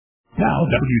Now,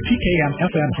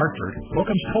 WTKM-FM Hartford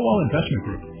welcomes Kowal Investment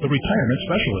Group, the retirement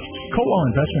specialists. Kowal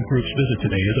Investment Group's visit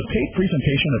today is a paid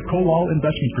presentation of Kowal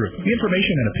Investment Group. The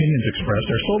information and opinions expressed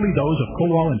are solely those of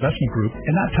Kowal Investment Group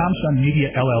and not Thomson Media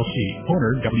LLC,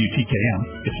 owner WTKM,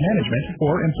 its management,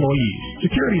 or employees.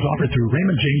 Securities offered through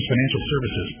Raymond James Financial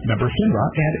Services, member FINRA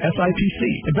and SIPC.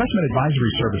 Investment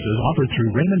advisory services offered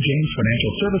through Raymond James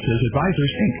Financial Services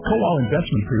Advisors, Inc. Kowal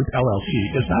Investment Group LLC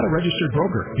is not a registered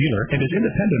broker, dealer, and is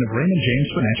independent of Raymond James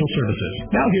Financial Services.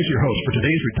 Now here's your host for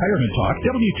today's Retirement Talk,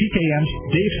 WTKM's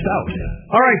Dave Stout.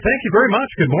 All right, thank you very much.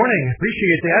 Good morning.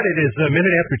 Appreciate that. It is a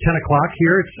minute after 10 o'clock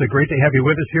here. It's great to have you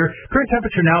with us here. Current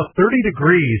temperature now 30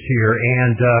 degrees here,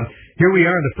 and here we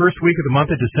are in the first week of the month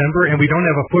of December, and we don't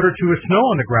have a foot or two of snow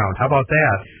on the ground. How about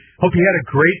that? Hope you had a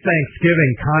great Thanksgiving.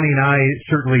 Connie and I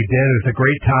certainly did. It was a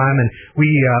great time, and we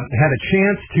had a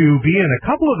chance to be in a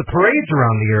couple of the parades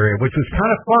around the area, which was kind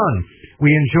of fun. We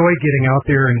enjoyed getting out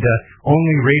there, and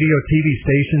only radio, TV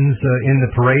stations in the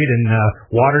parade in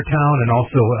Watertown and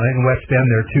also in West Bend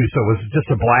there, too. So it was just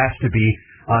a blast to be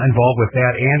involved with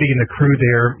that. Andy and the crew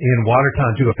there in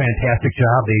Watertown do a fantastic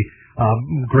job. The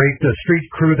great street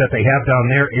crew that they have down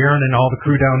there, Aaron and all the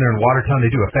crew down there in Watertown, they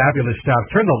do a fabulous job.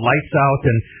 Turn the lights out,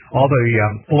 and all the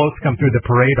floats come through the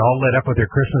parade, all lit up with their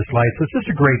Christmas lights. It's just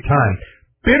a great time.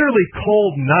 Bitterly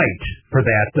cold night for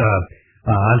that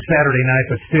on Saturday night,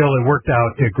 but still it worked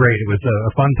out great. It was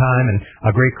a fun time and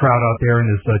a great crowd out there, and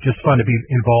it's just fun to be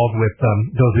involved with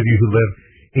those of you who live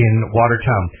in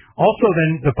Watertown. Also,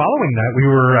 then the following night, we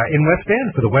were in West Bend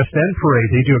for the West Bend Parade.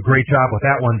 They do a great job with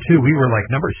that one, too. We were like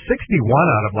number 61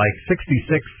 out of like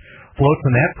 66 floats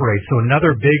in that parade, so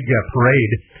another big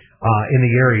parade in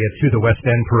the area to the West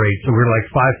Bend Parade. So we were like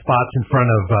 5 spots in front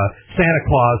of Santa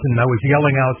Claus, and I was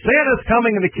yelling out, "Santa's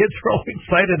coming," and the kids were all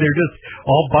excited. They're just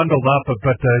all bundled up.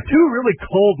 But 2 really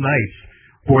cold nights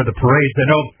for the parades. I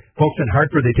know folks in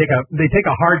Hartford, they take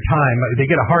a hard time. They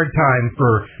get a hard time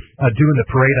for doing the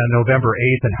parade on November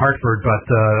 8th in Hartford, but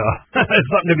there's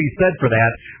something to be said for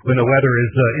that when the weather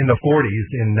is in the 40s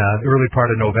in the early part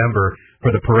of November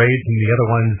for the parades, and the other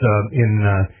ones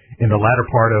in the latter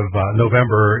part of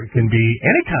November can be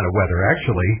any kind of weather,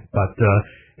 actually. But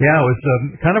yeah, it was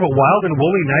kind of a wild and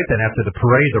woolly night then after the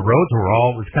parade. The roads were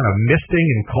all, it was kind of misting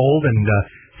and cold and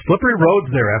slippery roads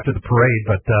there after the parade,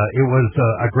 but it was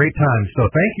a great time. So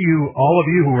thank you, all of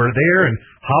you who were there and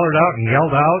hollered out and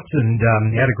yelled out and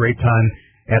had a great time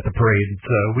at the parade.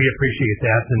 We appreciate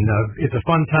that, and it's a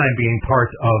fun time being part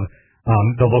of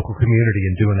the local community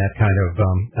and doing that kind of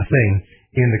a thing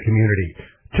in the community.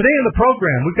 Today in the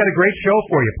program, we've got a great show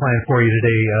for you, planned for you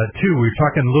today, too. We're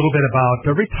talking a little bit about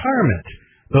retirement.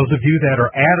 Those of you that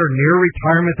are at or near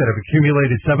retirement that have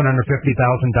accumulated $750,000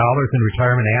 in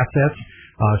retirement assets,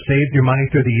 saved your money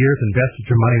through the years, invested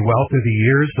your money well through the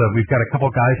years. We've got a couple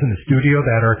guys in the studio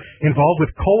that are involved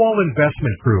with Kowal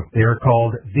Investment Group. They are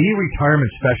called The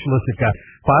Retirement Specialists. They've got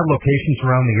 5 locations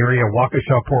around the area: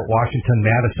 Waukesha, Port Washington,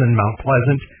 Madison, Mount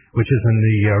Pleasant, which is in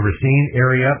the Racine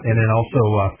area, and then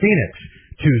also Phoenix,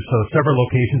 too. So several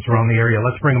locations around the area.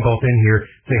 Let's bring them both in here.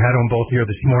 Say hi to them both here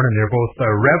this morning. They're both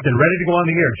revved and ready to go on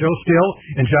the air. Joe Still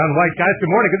and John White. Guys,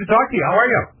 good morning. Good to talk to you. How are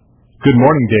you? Good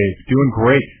morning, Dave. Doing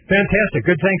great. Fantastic.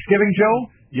 Good Thanksgiving, Joe?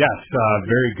 Yes,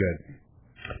 very good.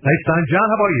 Nice time. John,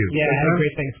 how about you? Yeah, I had a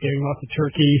great Thanksgiving. Lots of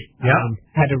turkey. Yeah.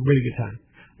 Had a really good time.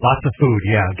 Lots of food,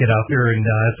 yeah. Get out there, and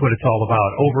that's what it's all about.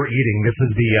 Overeating. This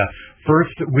is the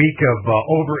first week of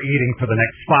overeating for the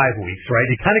next 5 weeks, right?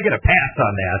 You kind of get a pass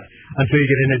on that until you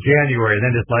get into January, and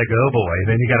then it's like, oh boy,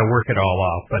 then you got to work it all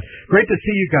off. But great to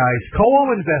see you guys.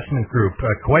 Kowal Investment Group,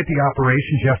 quite the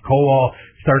operation. Jeff Kowal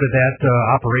started that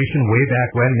operation way back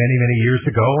when, many, many years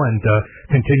ago, and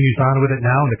continues on with it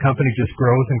now, and the company just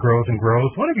grows and grows and grows.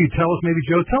 Why don't you tell us, maybe,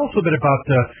 Joe, tell us a bit about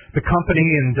the company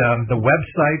and the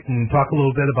website, and talk a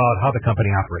little bit about how the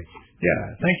company operates.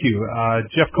 Yeah, thank you.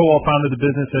 Jeff Kowal founded the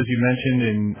business, as you mentioned,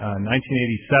 in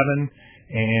 1987,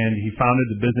 and he founded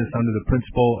the business under the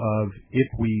principle of, if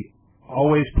we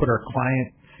always put our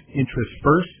client interest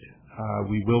first,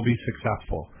 we will be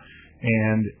successful.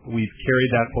 And we've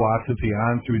carried that philosophy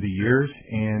on through the years,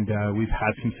 and we've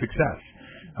had some success.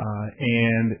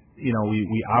 And, you know,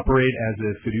 we operate as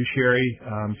a fiduciary,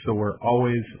 so we're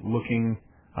always looking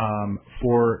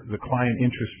for the client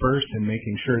interest first and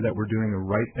making sure that we're doing the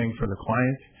right thing for the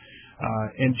client.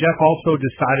 And Jeff also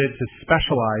decided to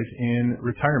specialize in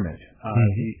retirement.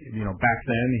 Back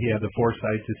then he had the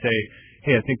foresight to say,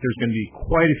 hey, I think there's going to be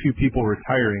quite a few people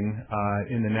retiring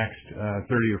in the next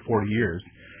 30 or 40 years.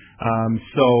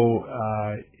 So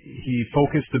he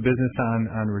focused the business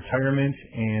on retirement,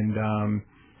 and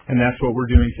And that's what we're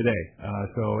doing today.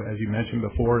 So as you mentioned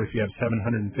before, if you have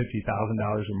 $750,000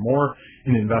 or more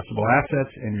in investable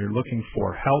assets and you're looking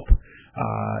for help,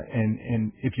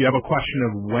 and if you have a question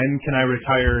of when can I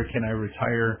retire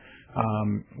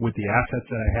with the assets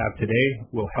that I have today,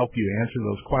 we'll help you answer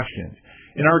those questions.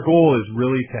 And our goal is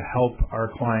really to help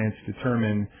our clients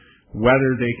determine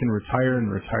whether they can retire and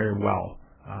retire well.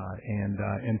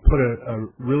 And put a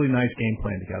really nice game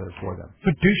plan together for them.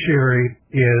 Fiduciary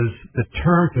is, the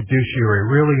term fiduciary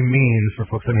really means, for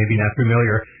folks that may be not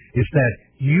familiar, is that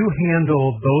you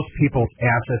handle those people's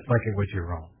assets like it was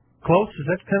your own. Close? Is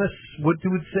that kind of what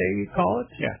you would say you call it?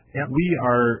 Yeah. We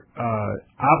are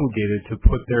obligated to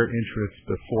put their interests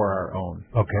before our own.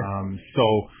 Okay. So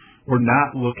we're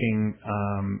not looking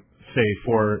say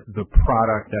for the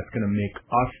product that's going to make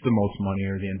us the most money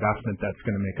or the investment that's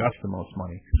going to make us the most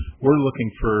money. We're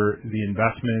looking for the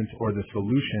investment or the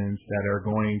solutions that are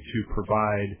going to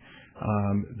provide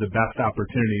the best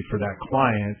opportunity for that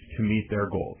client to meet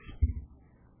their goals.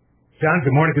 John,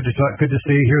 good morning. Good to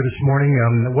see you here this morning.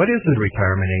 What is the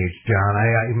retirement age, John?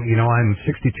 I'm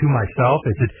 62 myself.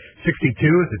 Is it 62?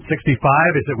 Is it 65?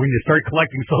 Is it when you start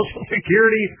collecting Social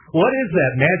Security? What is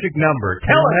that magic number?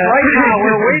 Tell us right now.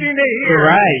 We're waiting to hear.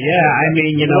 Right, yeah.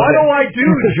 What do I do,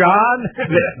 John?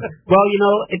 Well,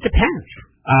 it depends.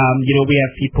 We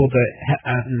have people that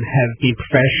have been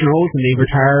professionals and they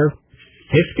retire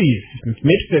 50s,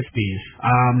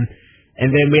 mid-50s. And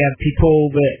then we have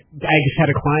people that, I just had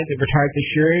a client that retired this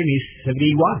year and he's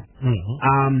 71.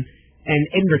 Mm-hmm. And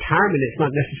in retirement, it's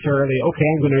not necessarily, okay,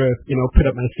 I'm going to, put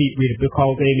up my feet, read a book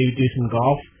all day, maybe do some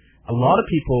golf. A lot of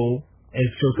people, as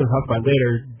Joe's going to talk about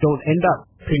later, don't end up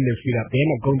putting their feet up. They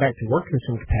end up going back to work in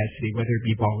some capacity, whether it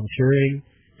be volunteering,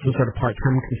 some sort of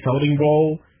part-time consulting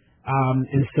role.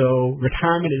 And so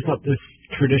retirement is not this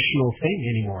traditional thing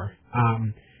anymore.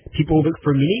 People look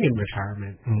for meaning in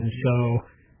retirement. Mm-hmm. And so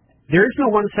there is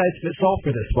no one-size-fits-all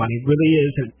for this one. It really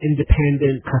is an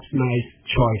independent, customized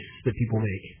choice that people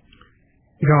make.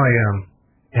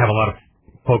 I have a lot of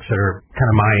folks that are kind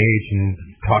of my age and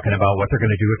talking about what they're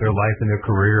going to do with their life and their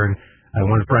career. And I have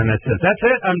one friend that says, "That's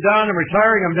it. I'm done. I'm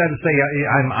retiring." I'm done to say,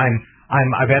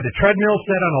 I've had the treadmill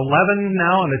set on 11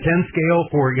 now on the 10 scale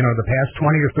for the past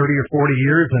 20 or 30 or 40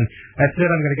 years, and that's it.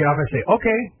 I'm going to get off and say,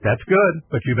 "Okay, that's good,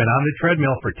 but you've been on the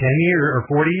treadmill for 10 years or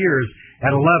 40 years.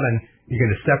 At 11, you're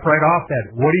going to step right off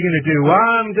that. What are you going to do?"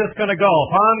 "I'm just going to golf.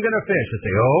 I'm going to fish." I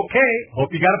say, "Okay,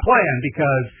 hope you got a plan,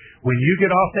 because when you get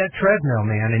off that treadmill,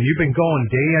 man, and you've been going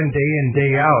day in,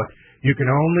 day out, you can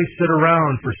only sit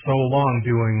around for so long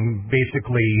doing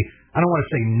basically, I don't want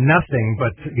to say nothing,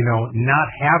 but, not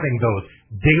having those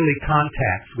daily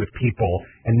contacts with people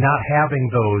and not having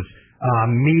those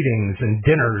meetings and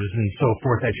dinners and so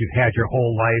forth that you've had your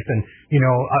whole life, and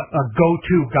a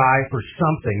go-to guy for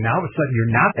something. Now all of a sudden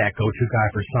you're not that go-to guy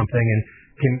for something, and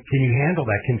can you handle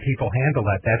that? Can people handle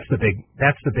that? That's the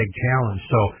big challenge.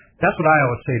 So that's what I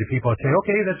always say to people. I say,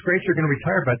 okay, that's great, you're going to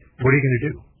retire, but what are you going to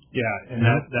do? Yeah, and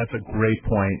that's a great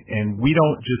point. And we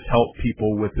don't just help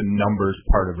people with the numbers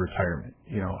part of retirement.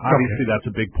 Obviously that's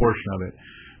a big portion of it.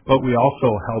 But we also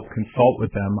help consult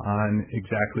with them on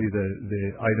exactly the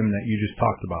item that you just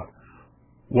talked about.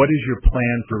 What is your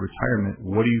plan for retirement?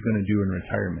 What are you going to do in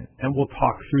retirement? And we'll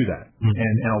talk through that. Mm-hmm.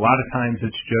 And a lot of times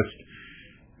it's just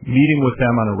meeting with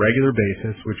them on a regular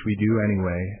basis, which we do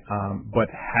anyway, but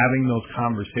having those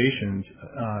conversations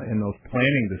and those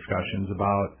planning discussions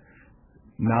about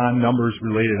non-numbers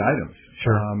related items.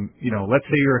 Sure. Let's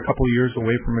say you're a couple of years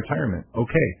away from retirement.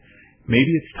 Okay,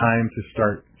 maybe it's time to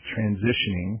start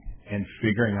transitioning and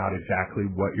figuring out exactly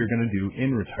what you're going to do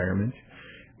in retirement.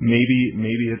 Maybe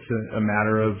it's a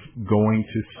matter of going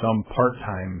to some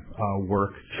part-time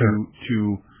work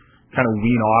to kind of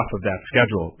wean off of that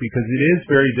schedule, because it is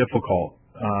very difficult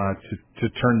to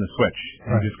turn the switch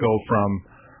and just go from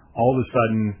all of a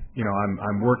sudden,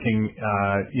 I'm working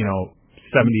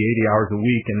 70, 80 hours a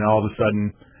week, and all of a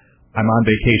sudden I'm on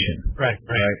vacation. Right.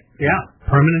 Yeah,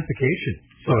 permanent vacation,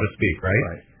 so to speak, right?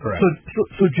 Right. Correct.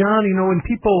 So John, when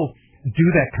people do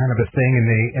that kind of a thing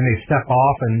and they step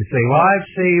off and say, well, I've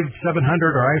saved $700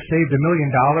 or I've saved $1 million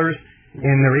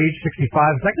and they're age 65,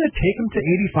 is that going to take them to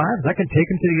 85? Is that going to take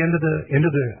them to the end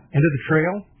of the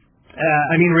trail?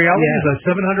 Reality is a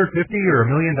 $750 or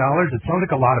 $1 million. It sounds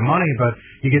like a lot of money, but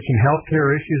you get some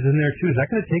healthcare issues in there too. Is that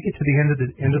going to take you to the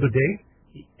end of the day?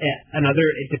 Another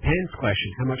it depends question.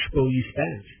 How much will you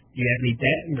spend? Do you have any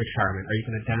debt in retirement? Are you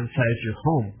going to downsize your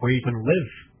home? Where are you going to live?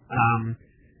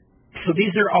 So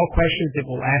these are all questions that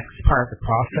we'll ask as part of the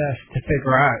process to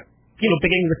figure out,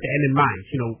 beginning with the end in mind.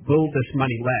 Will this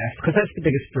money last? Because that's the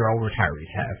biggest fear all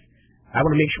retirees have. I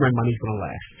want to make sure my money's going to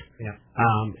last. Yeah.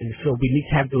 And so we need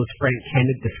to have those frank,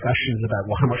 candid discussions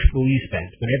about, well, how much will you spend?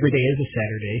 When every day is a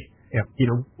Saturday,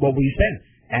 what will you spend?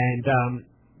 And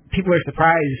people are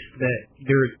surprised that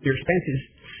their expenses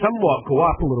somewhat go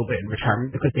up a little bit in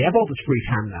retirement because they have all this free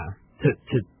time now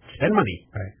to spend money.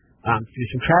 Right. To do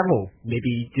some travel,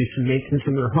 maybe do some maintenance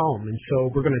in their home. And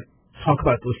so we're going to talk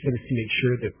about those things to make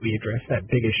sure that we address that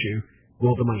big issue.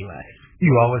 Will the money last? You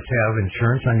always have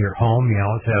insurance on your home. You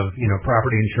always have,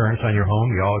 property insurance on your home.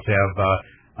 You always have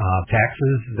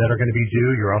taxes that are going to be due.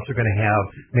 You're also going to have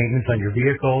maintenance on your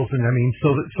vehicles. And so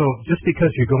just because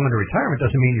you go into retirement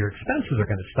doesn't mean your expenses are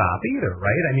going to stop either,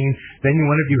 right? Then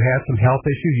one of you has some health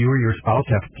issues. You or your spouse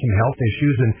have some health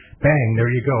issues, and bang, there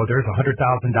you go. There's $100,000.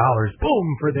 Boom,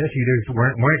 for this you just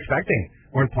weren't expecting,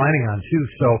 weren't planning on too.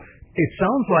 So it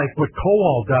sounds like what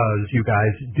COWAL does, you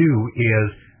guys do, is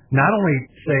not only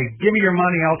say, give me your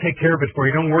money, I'll take care of it for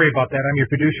you, don't worry about that, I'm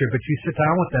your fiduciary, but you sit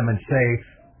down with them and say,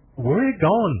 where are you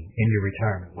going in your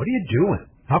retirement? What are you doing?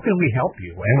 How can we help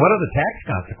you? And what are the tax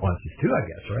consequences too, I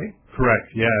guess, right? Correct.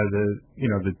 Yeah.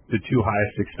 The two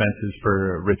highest expenses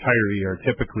for a retiree are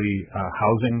typically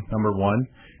housing, number one,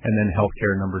 and then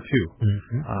healthcare, number two.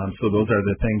 Mm-hmm. So those are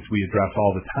the things we address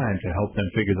all the time to help them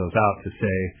figure those out, to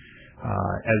say,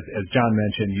 as John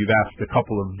mentioned, you've asked a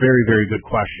couple of very, very good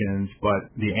questions,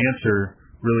 but the answer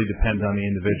really depends on the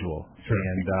individual. Sure.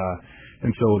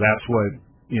 And so that's what,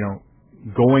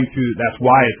 that's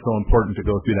why it's so important to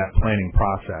go through that planning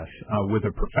process with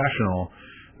a professional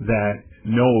that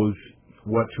knows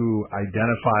what to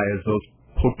identify as those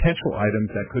potential items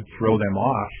that could throw them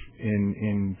off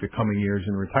in the coming years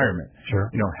in retirement. Sure.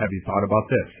 Have you thought about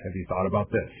this? Have you thought about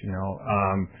this?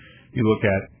 You look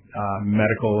at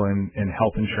medical and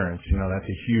health insurance, that's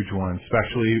a huge one,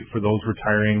 especially for those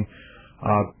retiring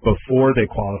before they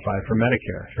qualify for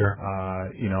Medicare. Sure.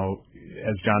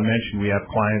 As John mentioned, we have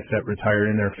clients that retire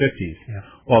in their 50s. Yeah.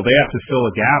 Well, they have to fill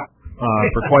a gap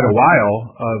for quite a while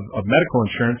of medical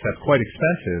insurance that's quite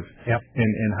expensive. Yep.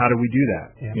 And how do we do that?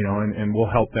 Yep. And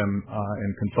we'll help them and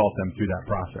consult them through that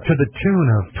process. To the tune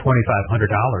of $2,500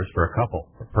 for a couple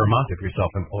per month if you're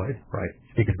self-employed. Right.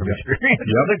 Speaking from experience,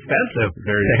 it's expensive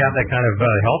to have that kind of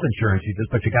health insurance.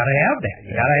 But you got to have that.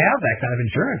 You got to have that kind of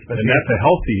insurance. And that's a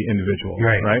healthy individual.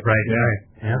 Right. Right.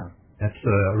 Yeah. That's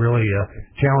really a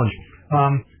challenge.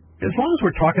 As long as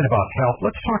we're talking about health,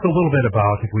 let's talk a little bit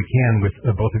about, if we can, with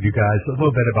both of you guys, a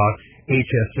little bit about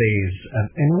HSAs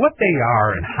and what they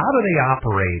are and how do they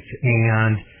operate.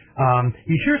 And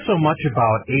you hear so much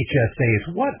about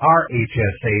HSAs. What are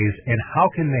HSAs and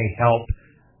how can they help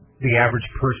the average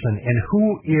person? And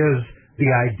who is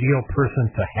the ideal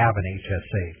person to have an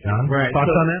HSA? John,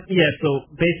 thoughts on that? Yeah,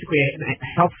 so basically a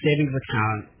health savings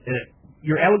account,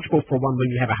 you're eligible for one when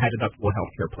you have a high deductible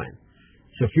health care plan.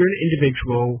 So if you're an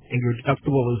individual and your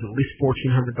deductible is at least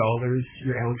 $1,400,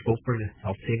 you're eligible for a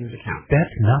health savings account.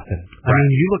 That's nothing. Right.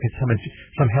 You look at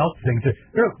some health things;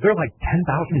 they're like $10,000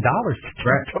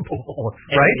 deductible,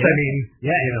 right?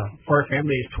 For a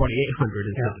family, it's $2,800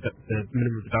 is the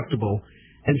minimum deductible.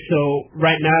 And so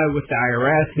right now with the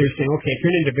IRS, they're saying, okay, if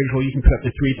you're an individual, you can put up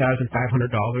to $3,500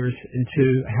 into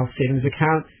a health savings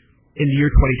account. In the year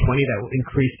 2020, that will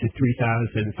increase to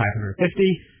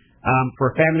 $3,550. For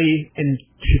a family in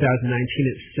 2019,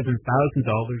 it's $7,000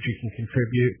 you can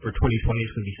contribute. For 2020,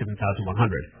 it's going to be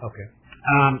 $7,100. Okay.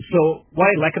 So what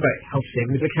I like about health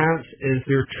savings accounts is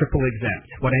they're triple exempt.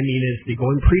 What I mean is they go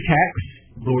in pre-tax,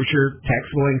 lowers your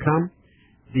taxable income.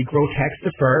 They grow tax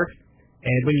deferred,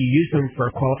 and when you use them for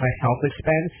a qualified health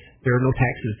expense, there are no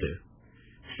taxes due.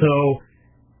 So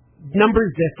numbers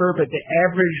differ, but the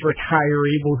average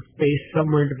retiree will face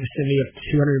somewhere in the vicinity of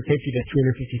 $250,000 to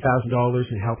 $350,000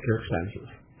 in healthcare expenses.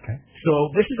 Okay. So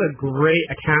this is a great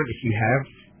account if you have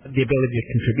the ability to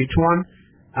contribute to one.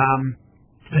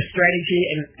 The strategy,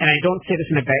 and I don't say this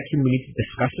in a vacuum, we need to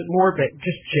discuss it more, but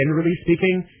just generally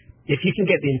speaking, if you can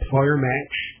get the employer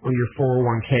match on your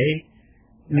 401k,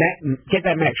 get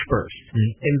that match first,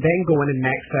 and then go in and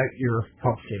max out your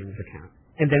health savings account.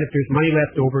 And then if there's money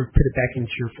left over, put it back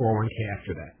into your 401k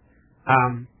after that.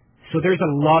 So there's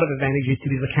a lot of advantages to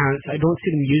these accounts. I don't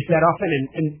see them used that often,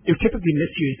 and they're typically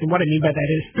misused. And what I mean by that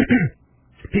is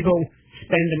people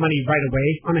spend the money right away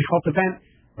on a health event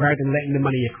rather than letting the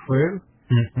money accrue.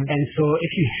 Mm-hmm. And so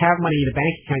if you have money in a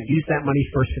bank account, use that money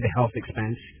first for the health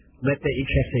expense. Let the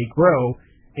HSA grow.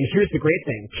 And here's the great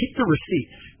thing. Keep the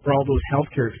receipts for all those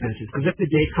healthcare expenses. Because if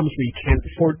the day comes where you can't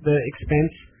afford the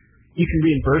expense, you can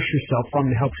reimburse yourself from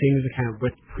the health savings account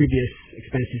with previous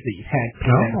expenses that you've had.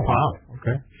 Oh, wow.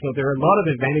 Okay. So there are a lot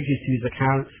of advantages to these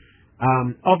accounts.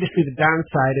 Obviously, the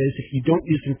downside is if you don't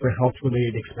use them for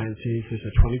health-related expenses, there's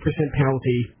a 20%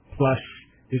 penalty. plus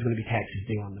there's going to be taxes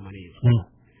due on the money as well.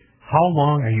 How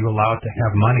long are you allowed to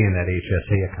have money in that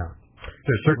HSA account? Is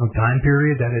there a certain time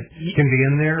period that it can be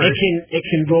in there? It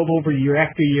can roll over year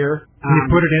after year. Can you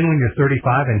put it in when you're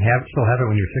 35 and still have it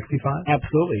when you're 65?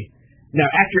 Absolutely. Now,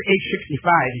 after age 65,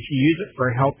 if you use it for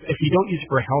if you don't use it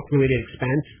for a health-related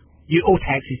expense, you owe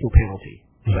taxes, no penalty.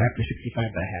 So after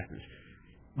 65, that happens.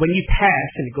 When you pass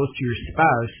and it goes to your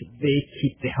spouse, they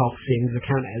keep the health savings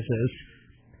account as is.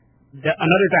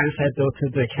 Another downside, though, to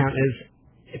the account is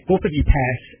if both of you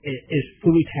pass, it is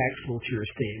fully taxable to your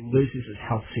estate. It loses its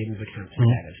health savings account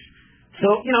status.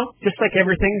 So, just like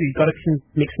everything, you've got to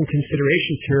make some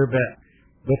considerations here, but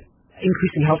with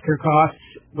increasing healthcare costs,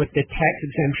 with the tax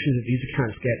exemptions that these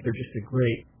accounts get, they're just a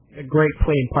great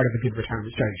play and part of a good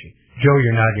retirement strategy. Joe,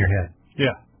 you're nodding your head.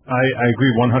 Yeah, I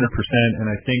agree 100%,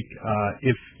 and I think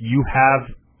if you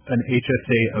have an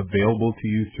HSA available to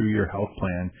you through your health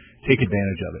plan, take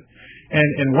advantage of it.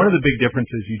 And one of the big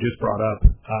differences you just brought up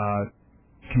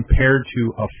compared to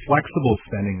a flexible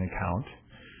spending account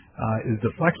is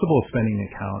the flexible spending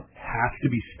account has to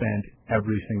be spent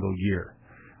every single year.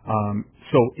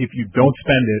 So if you don't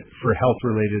spend it for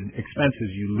health-related expenses,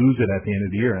 you lose it at the end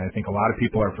of the year. And I think a lot of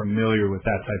people are familiar with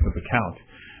that type of account.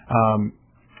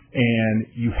 And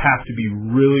you have to be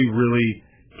really, really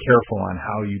careful on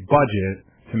how you budget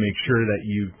to make sure that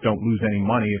you don't lose any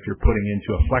money if you're putting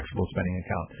into a flexible spending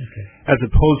account. Okay. As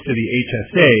opposed to the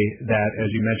HSA that,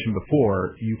 as you mentioned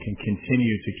before, you can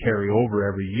continue to carry over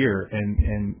every year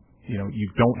and you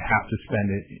don't have to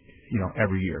spend it,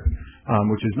 every year,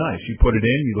 which is nice. You put it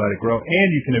in, you let it grow, and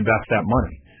you can invest that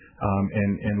money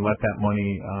and let that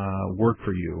money work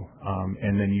for you,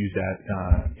 and then use that,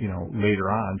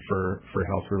 later on for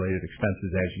health-related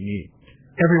expenses as you need.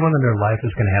 Everyone in their life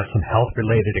is going to have some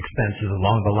health-related expenses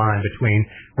along the line between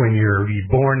when you're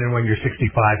born and when you're 65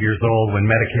 years old, when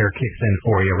Medicare kicks in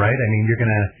for you, right? I mean, you're going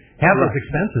to have those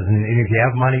expenses, and if you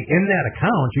have money in that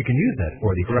account, you can use that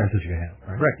for the expenses you have.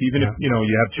 Right? Correct. Even if, you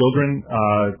have children,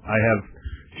 I have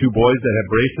 2 boys that have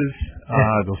braces.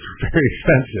 Those are very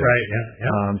expensive. Right,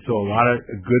 yeah. So a lot of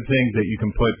good things that you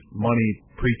can put money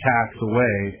pre-tax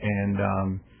away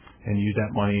and use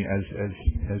that money, as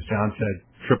John said,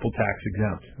 triple tax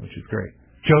exempt, which is great.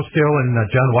 Joe Still and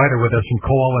John White are with us from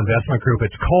Kowal Investment Group.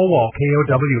 It's Kowal, Kowal,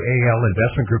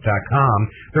 investmentgroup.com.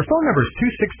 Their phone number is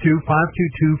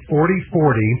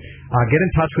 262-522-4040. Get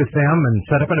in touch with them and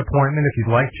set up an appointment if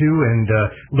you'd like to and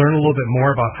learn a little bit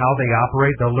more about how they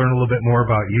operate. They'll learn a little bit more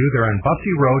about you. They're on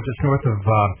Bussey Road, just north of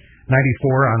 94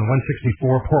 on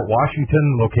 164, Port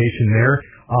Washington, location there.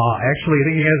 Actually,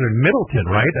 I think you guys are in Middleton,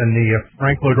 right? On the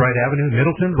Frank Lloyd Wright Avenue,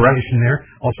 Middleton, location there.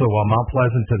 Also Mount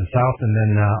Pleasant to the south, and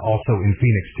then also in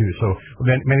Phoenix, too. So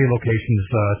many locations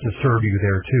to serve you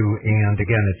there, too. And,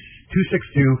 again, it's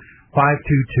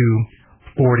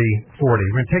 262-522-4040. We're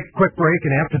going to take a quick break,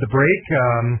 and after the break,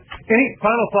 any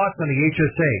final thoughts on the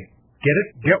HSA?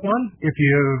 Get one if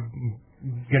you're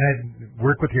going to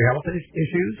work with your health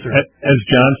issues? Or? As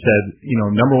John said,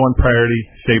 number one priority,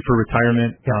 save for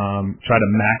retirement. Try to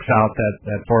max out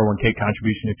that 401k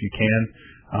contribution if you can,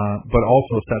 but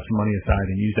also set some money aside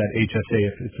and use that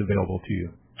HSA if it's available to you.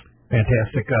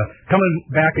 Fantastic. Coming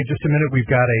back in just a minute,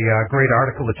 we've got a great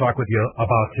article to talk with you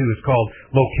about, too. It's called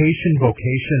Location,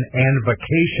 Vocation, and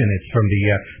Vacation. It's from the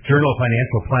Journal of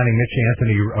Financial Planning. Mitch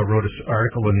Anthony wrote an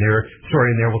article in there,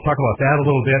 story in there. We'll talk about that a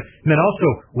little bit. And then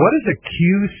also, what is a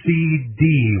QCD?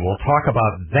 We'll talk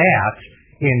about that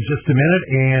in just a minute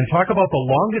and talk about the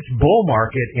longest bull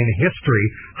market in history.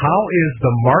 How is the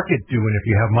market doing if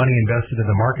you have money invested in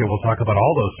the market? We'll talk about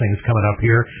all those things coming up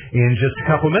here in just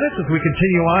a couple minutes as we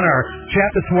continue on our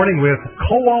chat this morning with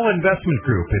Kowal Investment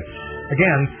Group. It's,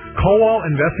 again,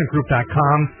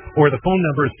 KowalInvestmentGroup.com, or the phone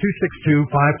number is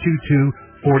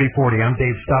 262-522-4040. I'm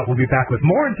Dave Stott. We'll be back with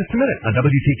more in just a minute on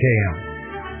WTKM.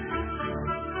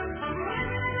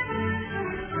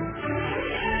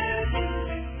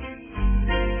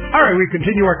 All right, we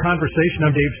continue our conversation.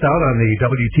 I'm Dave Stout on the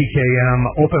WTKM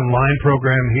Open Line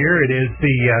program here. It is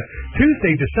the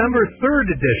Tuesday, December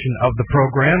 3rd edition of the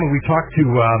program, and we talked to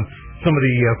some of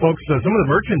the folks, some of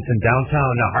the merchants in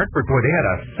downtown Hartford. Boy, they had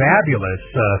a fabulous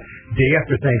day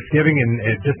after Thanksgiving and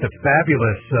just a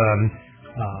fabulous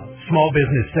Small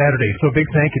Business Saturday. So big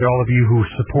thank you to all of you who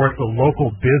support the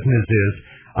local businesses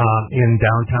in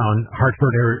downtown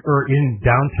Hartford or in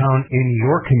downtown in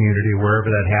your community, wherever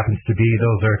that happens to be.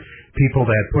 Those are people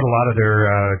that put a lot of their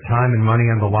time and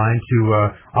money on the line to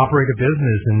operate a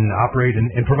business and operate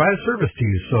and provide a service to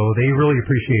you. So they really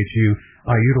appreciate you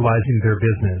utilizing their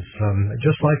business,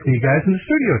 just like the guys in the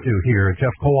studio do here.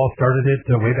 Jeff Kowal started it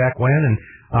way back when and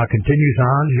continues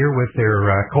on here with their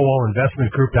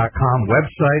KowalInvestmentGroup.com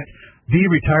website. The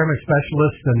retirement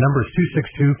specialist, the number is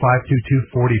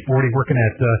 262-522-4040, working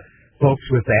at folks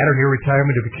with at or near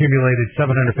retirement who've accumulated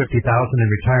 $750,000 in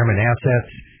retirement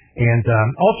assets. And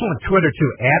also on Twitter,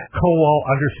 too, at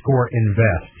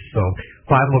Kowal_invest. So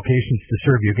 5 locations to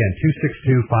serve you. Again,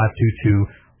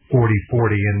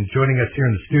 262-522-4040. And joining us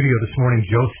here in the studio this morning,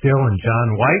 Joe Still and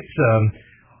John White.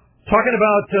 Talking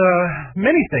about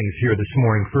many things here this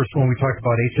morning. First one, we talked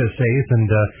about HSAs, and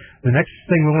the next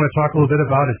thing we want to talk a little bit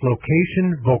about is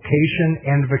location, vocation,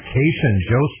 and vacation.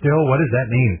 Joe Still, what does that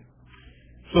mean?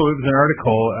 So it was an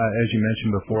article, as you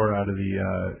mentioned before, out of the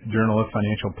Journal of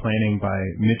Financial Planning by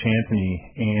Mitch Anthony,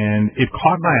 and it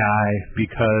caught my eye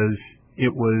because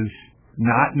it was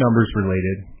not numbers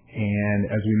related, and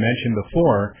as we mentioned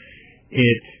before,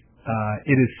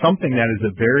 it is something that is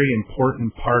a very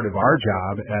important part of our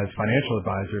job as financial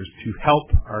advisors to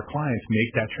help our clients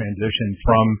make that transition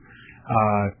from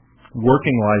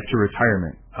working life to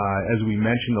retirement. As we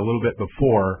mentioned a little bit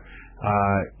before,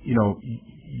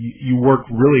 you work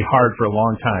really hard for a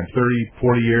long time, 30,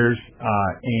 40 years,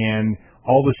 and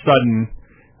all of a sudden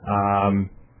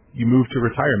you move to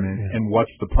retirement, and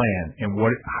what's the plan? And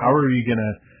how are you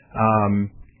gonna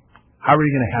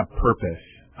have purpose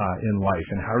in life,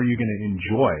 and how are you going to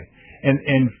enjoy?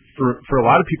 And for a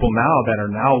lot of people now that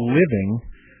are now living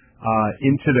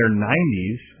into their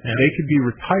 90s, they could be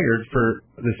retired for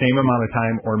the same amount of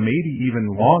time or maybe even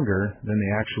longer than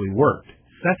they actually worked.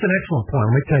 That's an excellent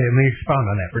point. Let me expound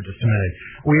on that for just a minute.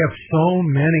 We have so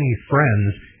many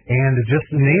friends, and just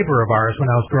a neighbor of ours when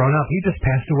I was growing up, he just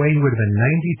passed away. He would have been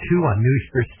 92 on New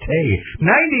Year's Day.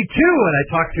 92! And I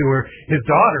talked to his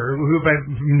daughter, who I've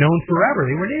known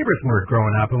forever. They were neighbors when we were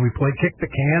growing up, and we played kick the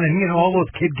can and, all those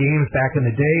kid games back in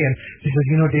the day. And she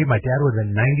said, Dave, my dad would have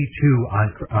been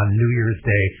 92 on New Year's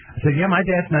Day. I said, yeah, my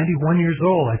dad's 91 years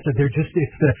old. I said,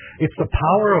 it's the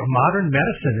power of modern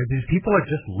medicine. These people are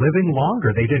just living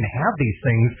longer. They didn't have these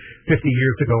things 50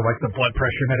 years ago, like the blood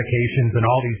pressure medications and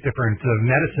all these different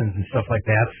medicines and stuff like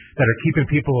that are keeping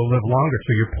people to live longer.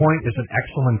 So your point is an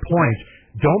excellent point.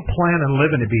 Don't plan on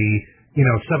living to be, 75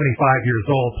 years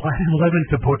old. Plan on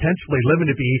potentially living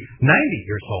to be 90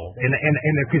 years old. And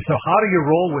so how do you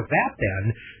roll with that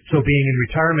then? So being in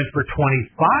retirement for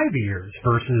 25 years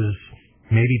versus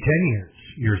maybe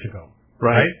 10 years ago.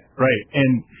 Right.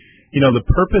 And, the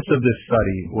purpose of this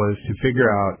study was to figure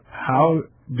out how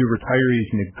do retirees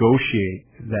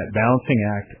negotiate that balancing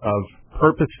act of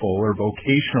purposeful or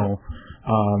vocational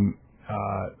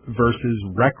versus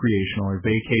recreational or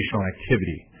vacational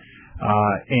activity.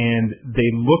 And they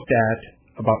looked at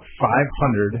about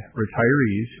 500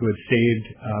 retirees who had saved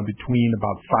between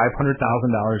about $500,000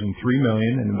 and $3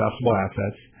 million in investable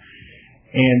assets.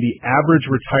 And the average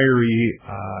retiree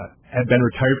had been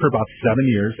retired for about 7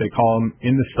 years. They call them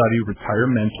in the study retire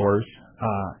mentors.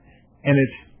 And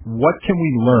it's what can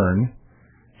we learn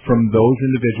from those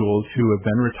individuals who have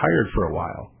been retired for a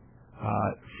while,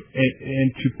 and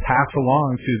to pass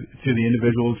along to the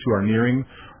individuals who are nearing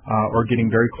or getting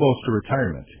very close to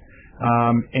retirement.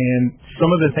 And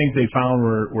some of the things they found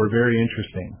were very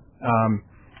interesting.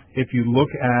 If you look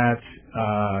at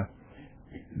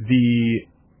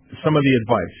some of the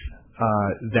advice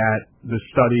that the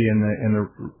study and the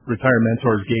Retire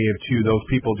Mentors gave to those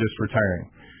people just retiring,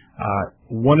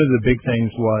 one of the big things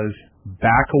was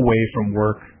back away from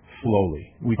work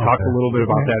slowly. We talked a little bit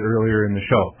about that earlier in the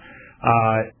show.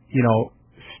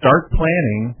 Start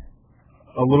planning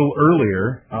a little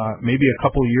earlier, maybe a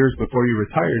couple of years before you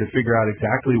retire, to figure out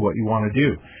exactly what you want to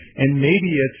do. And maybe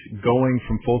it's going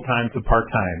from full-time to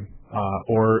part-time,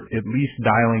 or at least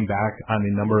dialing back on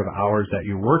the number of hours that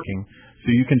you're working so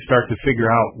you can start to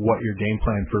figure out what your game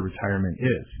plan for retirement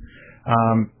is.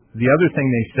 The other thing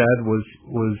they said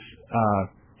was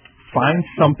find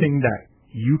something that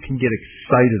you can get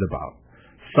excited about,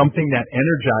 something that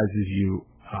energizes you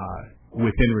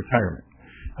within retirement.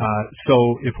 So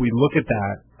if we look at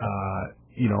that,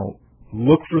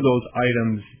 look for those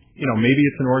items. Maybe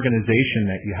it's an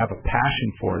organization that you have a passion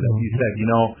for, that you said,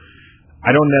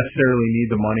 I don't necessarily need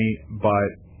the money, but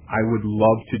I would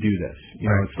love to do this.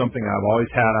 It's something I've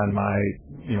always had on my,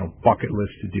 bucket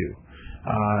list to do.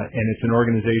 And it's an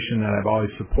organization that I've always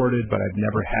supported, but I've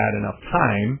never had enough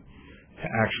time to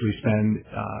actually spend,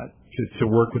 to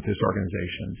work with this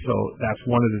organization. So that's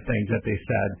one of the things that they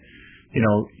said,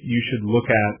 you should look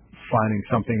at finding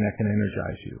something that can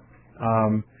energize you.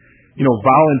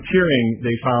 Volunteering,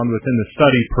 they found within the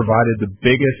study, provided the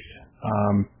biggest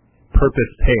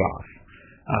purpose payoff.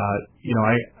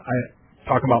 I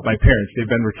talk about my parents. They've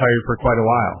been retired for quite a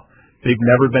while. They've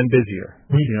never been busier.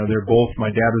 They're both,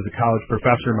 my dad was a college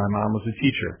professor, my mom was a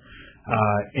teacher.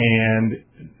 And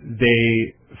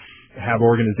they have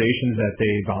organizations that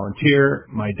they volunteer.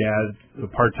 My dad's a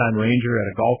part-time ranger at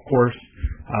a golf course.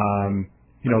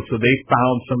 So they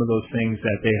found some of those things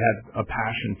that they had a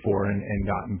passion for and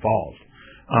got involved.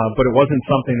 But it wasn't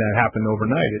something that happened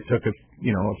overnight. It took a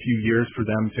few years for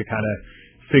them to kind of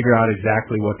figure out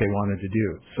exactly what they wanted to do.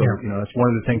 So, that's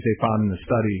one of the things they found in the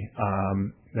study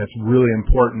that's really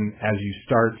important as you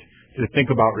start to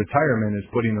think about retirement, is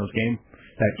putting that game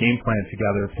plan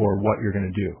together for what you're going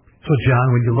to do. So, John,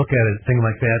 when you look at a thing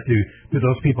like that, do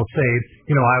those people say,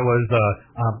 I was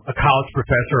a college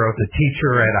professor, I was a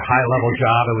teacher at a high-level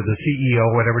job, I was a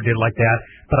CEO, whatever, did like that,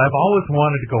 but I've always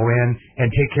wanted to go in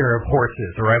and take care of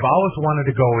horses, or I've always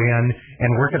wanted to go in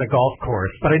and work at a golf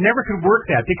course, but I never could work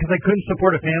that because I couldn't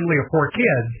support a family of 4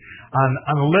 kids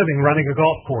on a living running a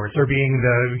golf course or being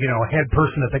the head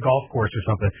person at the golf course or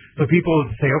something. So people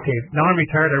would say, okay, now I'm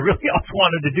retired, I really always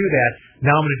wanted to do that,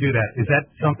 now I'm going to do that. Is that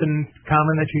something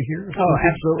common that you hear? Oh,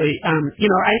 absolutely.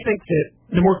 I think that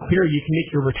the more clear you can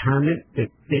make your retirement, the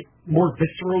more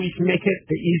visceral you can make it,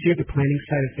 the easier the planning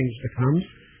side of things becomes.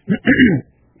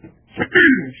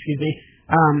 Excuse me.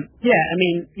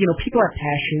 People have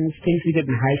passions, things they did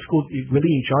in high school that you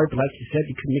really enjoyed, but like you said,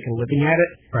 you couldn't make a living at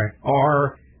it. Right.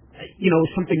 Or,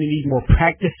 something you need more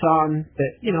practice on.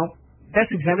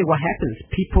 That's exactly what happens.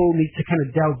 People need to kind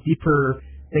of delve deeper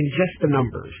than just the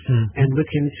numbers and look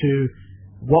into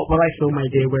what will I fill my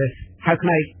day with. How can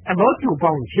I? A lot of people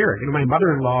volunteer. My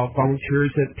mother-in-law volunteers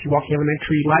at Pewaukee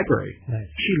Elementary Library. Nice.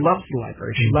 She loves the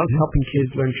library. She loves helping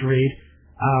kids learn to read.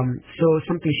 So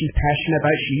something she's passionate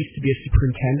about. She used to be a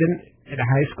superintendent at a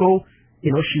high school.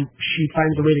 She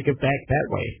finds a way to give back that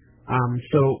way.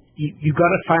 So you got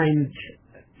to find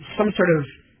some sort of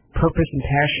purpose and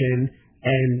passion,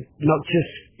 and not just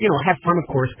have fun, of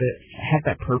course, but have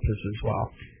that purpose as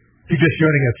well. If you're just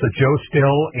joining us, Joe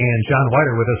Still and John White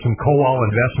are with us from Kowal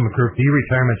Investment Group, the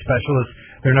retirement specialist.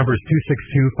 Their number is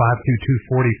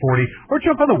 262-522-4040, or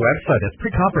jump on the website. It's a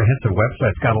pretty comprehensive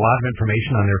website. It's got a lot of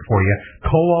information on there for you.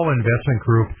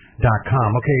 KowalInvestmentGroup.com.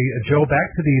 Okay, Joe,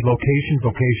 back to the location,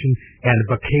 vocation, and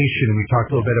vacation. We talked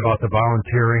a little bit about the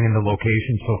volunteering and the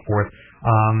location, so forth.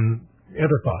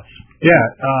 Other thoughts? Yeah,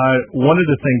 one of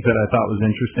the things that I thought was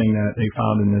interesting that they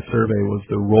found in this survey was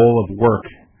the role of work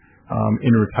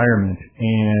in retirement,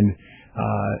 and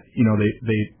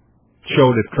they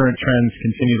showed if current trends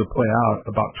continue to play out,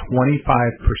 about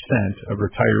 25% of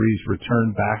retirees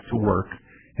return back to work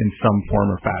in some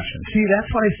form or fashion. See,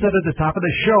 that's what I said at the top of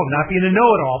the show, not being a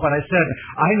know-it-all, but I said,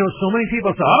 I know so many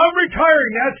people say, I'm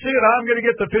retiring, that's it, I'm going to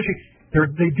get the fishing.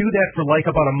 They do that for like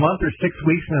about a month or 6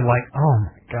 weeks, and they're like,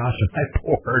 oh my gosh, am I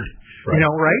bored? Right.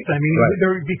 Right? I mean,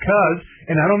 they're because,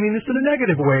 and I don't mean this in a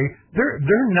negative way, when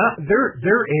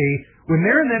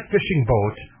they're in that fishing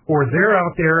boat or they're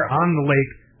out there on the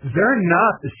lake, they're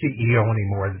not the CEO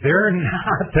anymore. They're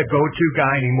not the go-to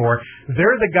guy anymore.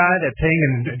 They're the guy that's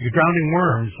hanging, drowning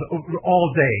worms all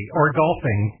day or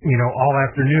golfing, all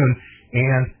afternoon.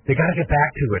 And they got to get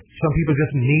back to it. Some people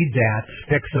just need that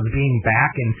fix of being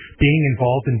back and being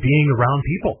involved and being around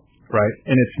people. Right.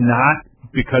 And it's not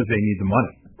because they need the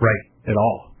money. Right. At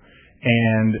all.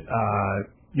 And,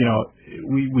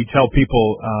 we tell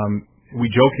people,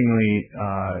 we jokingly,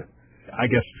 I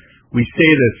guess we say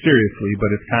this seriously,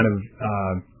 but it's kind of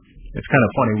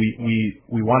funny.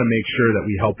 We want to make sure that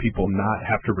we help people not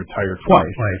have to retire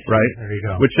twice, right? There you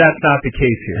go. Which that's not the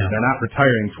case here. Yeah. They're not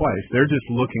retiring twice. They're just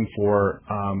looking for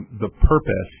the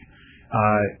purpose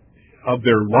of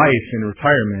their life in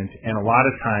retirement, and a lot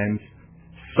of times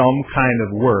some kind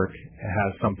of work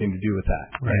has something to do with that.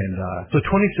 Right. And so 26%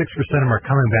 of them are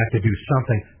coming back to do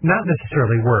something, not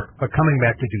necessarily work, but coming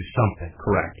back to do something.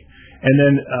 Correct. And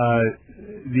then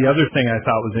the other thing I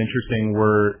thought was interesting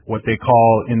were what they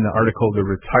call in the article the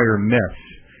retire myths.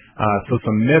 So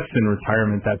some myths in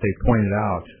retirement that they pointed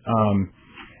out.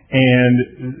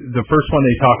 And the first one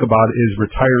they talk about is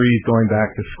retirees going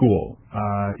back to school,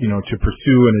 to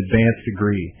pursue an advanced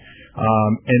degree.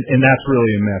 And that's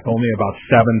really a myth. Only about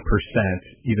 7%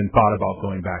 even thought about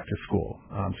going back to school.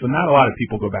 So not a lot of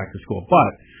people go back to school.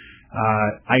 But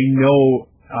I know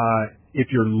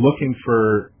if you're looking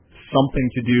for something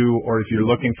to do, or if you're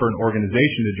looking for an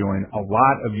organization to join, a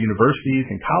lot of universities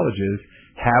and colleges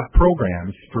have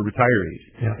programs for retirees,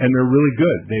 and they're really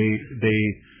good. They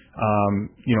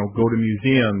go to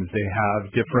museums. They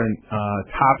have different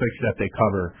topics that they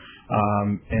cover.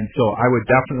 And so I would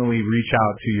definitely reach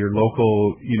out to your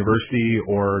local university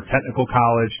or technical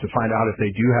college to find out if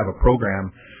they do have a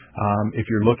program. If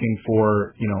you're looking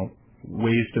for,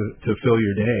 ways to fill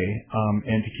your day,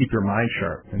 and to keep your mind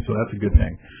sharp. And so that's a good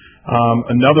thing.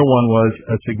 Another one was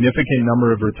a significant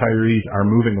number of retirees are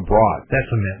moving abroad. That's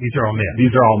a myth. These are all myths.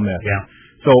 These are all myths. Yeah.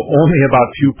 So only about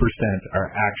 2% are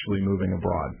actually moving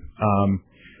abroad.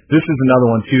 This is another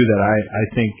one too that I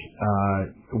think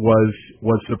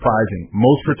was surprising.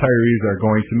 Most retirees are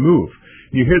going to move.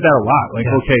 You hear that a lot. Like,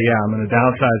 okay, yeah, I'm going to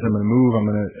downsize. I'm going to move. I'm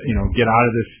going to get out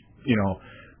of this.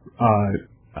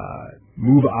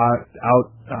 Move out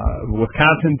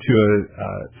Wisconsin to a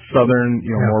southern,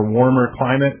 more warmer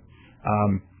climate.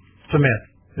 It's a myth.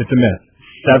 It's a myth.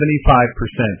 75%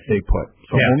 stay put.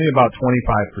 So only about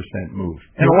 25% move.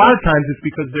 And a lot of times it's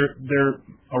because they're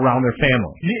around their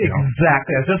family.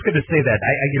 Exactly. I was just going to say that.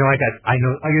 I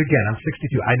know, again, I'm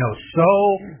 62. I know so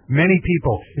many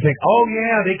people who think, oh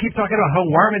yeah, they keep talking about how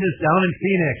warm it is down in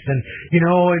Phoenix and,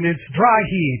 and it's dry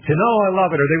heat and oh, I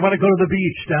love it. Or they want to go to the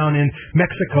beach down in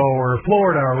Mexico or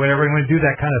Florida or whatever and want to do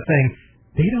that kind of thing.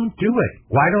 They don't do it.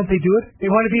 Why don't they do it?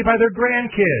 They want to be by their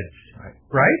grandkids.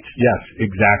 Right? Yes,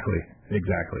 exactly.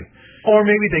 Or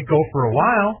maybe they go for a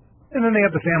while and then they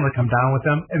have the family come down with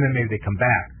them and then maybe they come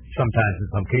back. Sometimes in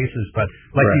some cases, but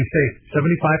like you say,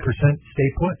 75% stay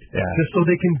put, just so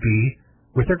they can be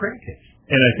with their grandkids.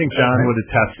 And I think John would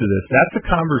attest to this. That's a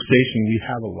conversation we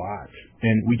have a lot,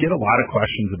 and we get a lot of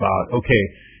questions about. Okay,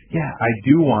 I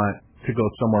do want to go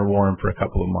somewhere warm for a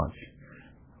couple of months.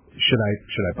 Should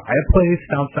I buy a place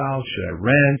down south? Should I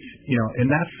rent? And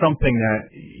that's something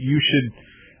that you should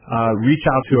reach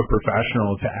out to a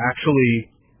professional to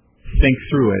actually think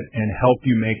through it and help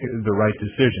you make the right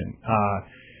decision.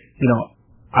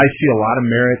 I see a lot of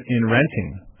merit in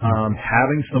renting,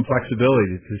 having some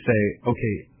flexibility to say,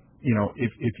 okay,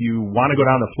 if you want to go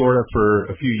down to Florida for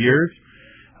a few years,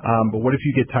 but what if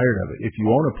you get tired of it? If you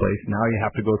own a place, now you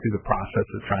have to go through the process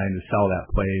of trying to sell that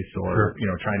place or,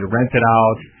 trying to rent it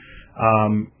out.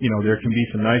 There can be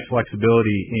some nice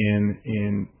flexibility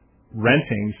in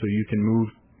renting so you can move,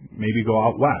 maybe go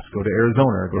out west, go to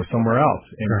Arizona or go somewhere else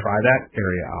and try that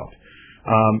area out.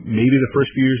 Maybe the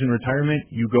first few years in retirement,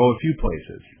 you go a few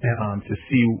places to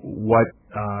see what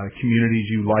communities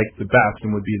you like the best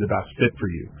and would be the best fit for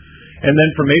you. And then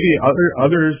for maybe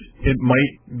others, it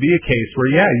might be a case where,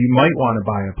 you might want to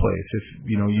buy a place. If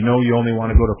you only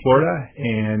want to go to Florida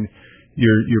and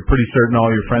you're pretty certain all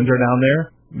your friends are down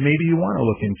there, maybe you want to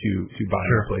look into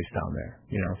buying a place down there.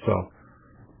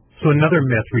 So another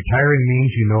myth: retiring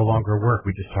means you no longer work.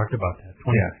 We just talked about that.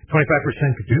 25%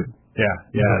 could do.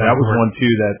 Yeah, that was one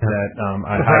too that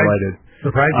I highlighted.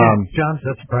 Surprised you, John?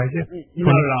 Does that surprise you?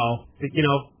 Not at all.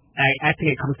 I think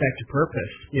it comes back to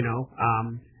purpose. You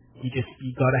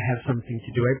got to have something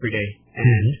to do every day,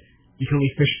 and you can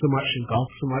only fish so much and golf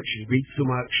so much and read so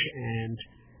much, and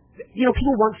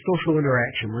people want social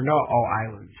interaction. We're not all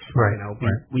islands, right?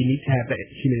 We need to have that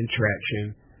human interaction,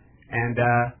 and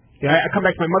I come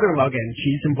back to my mother-in-law again.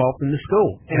 She's involved in the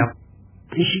school, and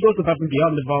she goes above and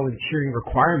beyond the volunteering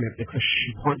requirement because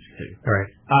she wants to.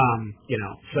 Right.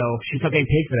 So she's not getting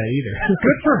paid for that either.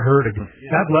 Good for her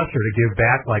God bless her to give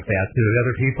back like that to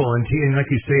other people and like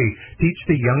you say, teach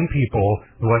the young people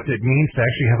what it means to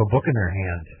actually have a book in their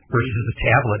hand versus a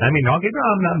tablet. I mean, I'm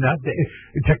not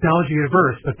technology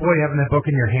averse, but boy, having that book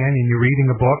in your hand and you're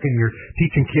reading a book and you're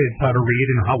teaching kids how to read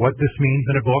and what this means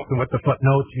in a book and what the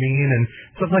footnotes mean and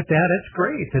stuff like that, it's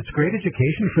great. It's great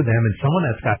education for them, and someone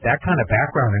that's got that kind of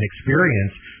background and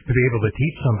experience to be able to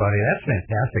teach somebody, that's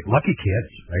fantastic. Lucky kids,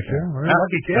 right there.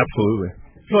 Lucky kids. Absolutely.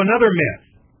 So another myth: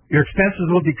 your expenses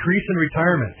will decrease in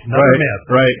retirement. Another myth.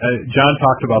 Right. John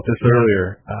talked about this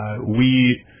earlier.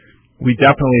 We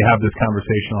definitely have this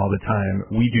conversation all the time.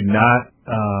 We do not.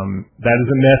 That is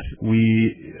a myth.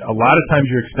 A lot of times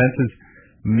your expenses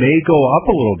may go up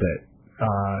a little bit,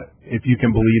 if you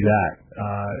can believe that.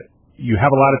 You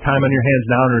have a lot of time on your hands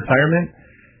now in retirement.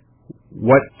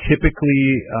 What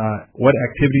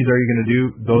activities are you going to do?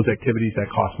 Those activities that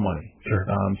cost money. Sure.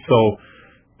 So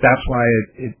that's why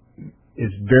it is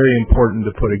very important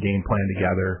to put a game plan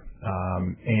together.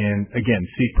 And again,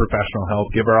 seek professional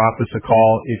help. Give our office a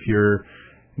call if you're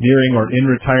nearing or in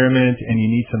retirement and you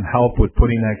need some help with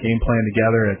putting that game plan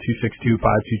together at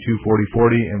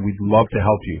 262-522-4040, and we'd love to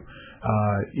help you.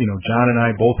 John and I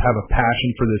both have a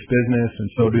passion for this business, and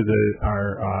so do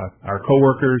our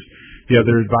coworkers, the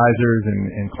other advisors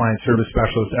and client service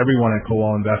specialists. Everyone at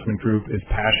Kowal Investment Group is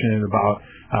passionate about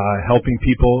helping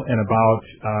people and about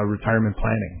retirement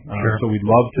planning. Sure. So we'd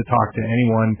love to talk to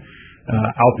anyone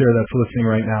out there that's listening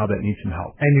right now that needs some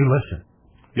help. And you listen.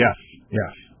 Yes.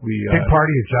 Big part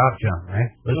of your job, John, right?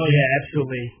 Oh yeah,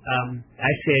 absolutely. I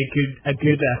say a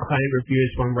good client review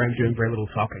is one where I'm doing very little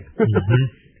talking. Mm-hmm.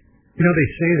 They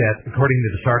say that, according to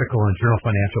this article in Journal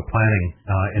Financial Planning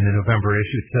in the November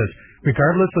issue, it says,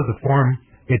 regardless of the form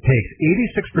it takes,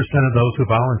 86% of those who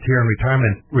volunteer in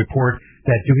retirement report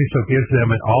that doing so gives them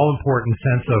an all-important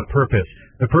sense of purpose.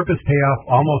 The purpose payoff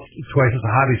almost twice as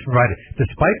the hobbies provided.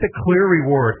 Despite the clear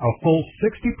reward, a full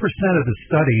 60% of the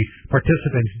study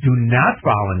participants do not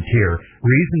volunteer.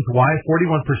 Reasons why: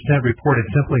 41% reported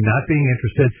simply not being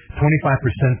interested. 25%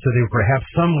 said they were perhaps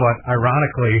somewhat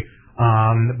ironically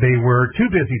they were too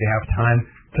busy to have time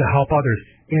to help others.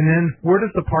 And then where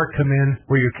does the part come in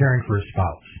where you're caring for a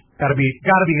spouse? Got to be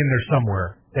in there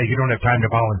somewhere that you don't have time to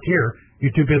volunteer.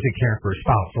 You're too busy caring for a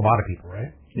spouse. A lot of people,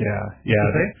 right? Yeah.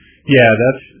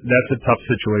 That's a tough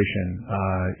situation.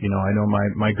 I know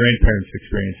my grandparents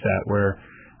experienced that where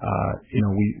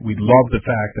we loved the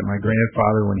fact that my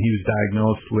grandfather, when he was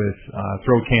diagnosed with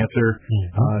throat cancer,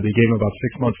 they gave him about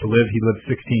 6 months to live. He lived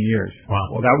 16 years. Wow.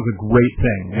 Well, that was a great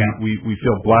thing. Yeah. We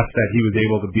feel blessed that he was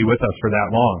able to be with us for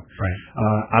that long. Right.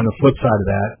 On the flip side of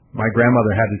that, my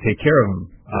grandmother had to take care of him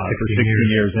for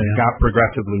 16 years, and it got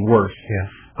progressively worse. Yeah.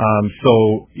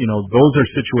 Those are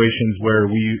situations where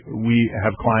we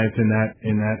have clients in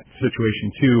that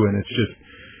situation too, and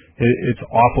it's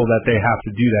awful that they have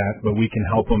to do that, but we can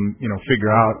help them,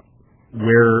 figure out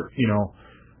where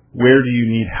do you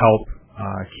need help?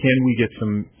 Can we get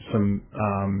some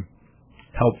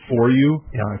help for you?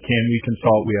 Can we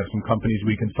consult? We have some companies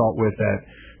we consult with that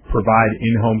provide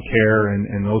in-home care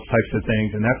and those types of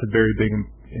things, and that's a very big,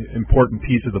 important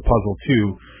piece of the puzzle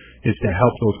too, is to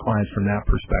help those clients from that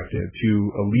perspective,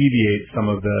 to alleviate some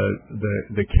of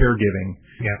the caregiving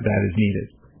that is needed.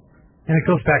 And it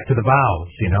goes back to the vows,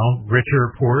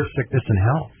 richer, poor, sickness, and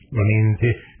health. I mean,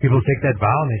 people take that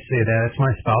vow and they say, that's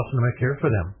my spouse and I'm going to care for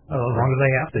them. Well, as long as I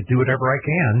have to do whatever I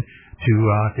can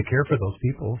to care for those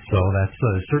people. So that's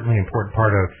certainly an important part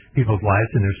of people's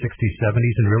lives in their 60s,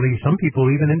 70s, and really some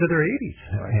people even into their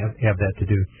 80s have that to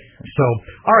do. So,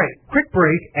 all right, quick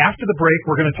break. After the break,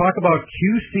 we're going to talk about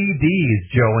QCDs,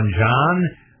 Joe and John.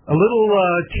 A little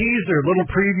teaser, a little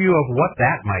preview of what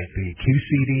that might be,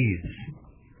 QCDs.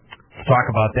 Let's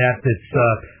talk about that. It's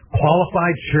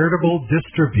qualified charitable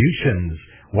distributions.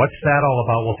 What's that all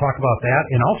about? We'll talk about that.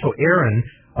 And also, Aaron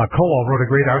Kowal wrote a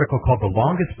great article called The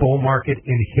Longest Bull Market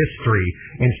in History.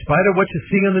 In spite of what you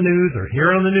see on the news or hear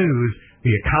on the news,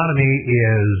 the economy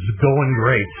is going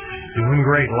great. Doing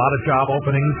great. A lot of job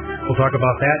openings. We'll talk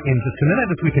about that in just a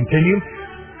minute as we continue.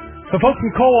 The folks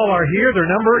from Kowal are here. Their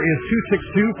number is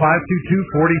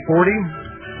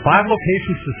 262-522-4040. 5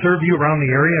 locations to serve you around the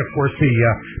area. Of course, the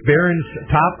Barron's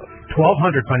top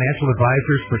 1,200 financial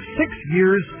advisors for 6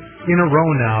 years in a row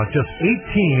now. Just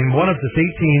 18, one of just 18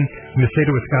 in the state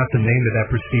of Wisconsin named to that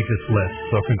prestigious list.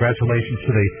 So congratulations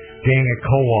to the gang at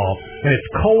Kowal. And it's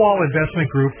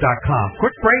KowalInvestmentGroup.com.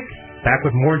 Quick break. Back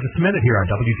with more in just a minute here on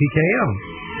WTKM.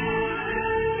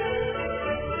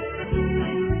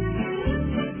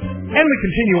 And we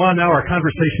continue on now our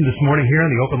conversation this morning here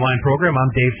on the Open Line program. I'm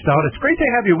Dave Stout. It's great to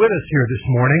have you with us here this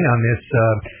morning on this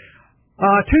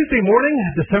Tuesday morning,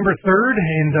 December 3rd,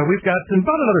 and we've got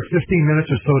about another 15 minutes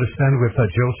or so to spend with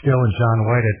Joe Still and John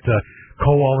White at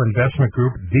Kowal Investment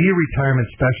Group, the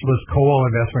retirement specialist.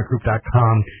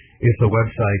 KowalInvestmentGroup.com is the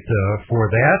website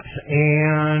for that.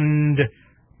 And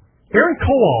Aaron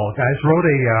Kowal, guys, wrote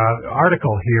a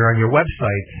article here on your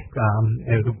website,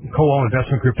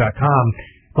 KowalInvestmentGroup.com.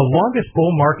 The longest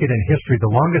bull market in history. The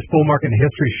longest bull market in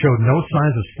history showed no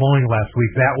signs of slowing last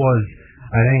week. That was,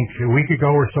 I think, a week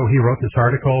ago or so he wrote this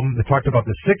article. It talked about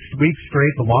the 6 weeks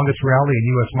straight, the longest rally in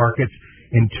U.S. markets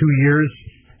in 2 years.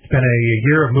 It's been a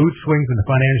year of mood swings in the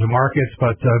financial markets,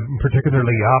 but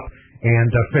particularly up. And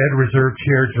Fed Reserve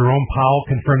Chair Jerome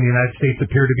Powell confirmed the United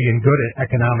States appear to be in good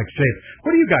economic shape.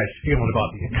 What are you guys feeling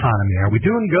about the economy? Are we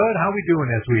doing good? How are we doing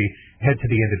as we head to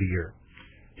the end of the year?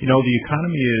 The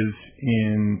economy is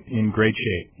in great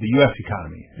shape. The U.S.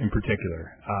 economy, in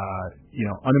particular.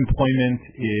 Unemployment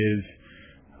is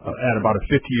at about a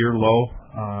 50-year low.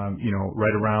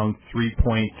 Right around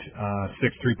 3.6,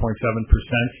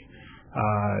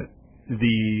 3.7%.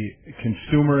 The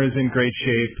consumer is in great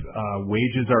shape.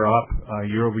 Wages are up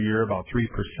year over year about 3%.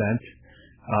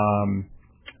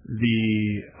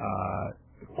 The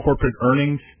corporate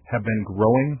earnings have been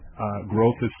growing.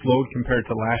 Growth has slowed compared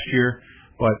to last year,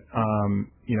 but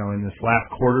in this last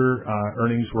quarter,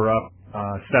 earnings were up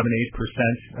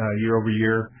 7-8% year over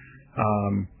year.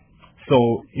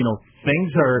 So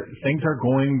things are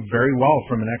going very well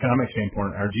from an economic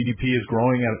standpoint. Our GDP is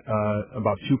growing at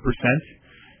about 2%,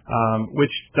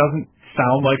 which doesn't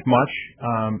sound like much,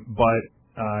 but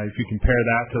if you compare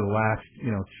that to the last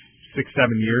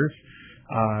 6-7 years,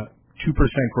 2%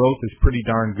 growth is pretty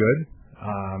darn good.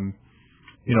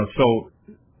 So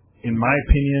in my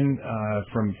opinion,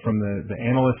 from the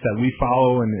analysts that we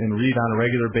follow and read on a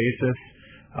regular basis,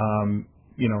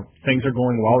 things are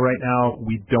going well right now.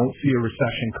 We don't see a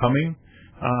recession coming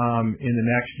in the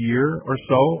next year or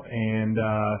so, and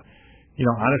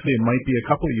honestly, it might be a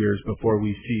couple of years before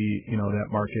we see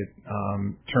that market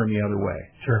turn the other way.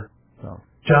 Sure. So.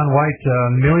 John White,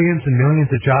 millions and millions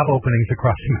of job openings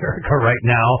across America right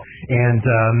now, and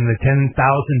the 10,000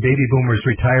 baby boomers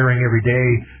retiring every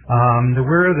day.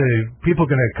 Where are the people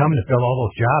going to come to fill all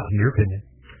those jobs, in your opinion?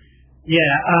 Yeah,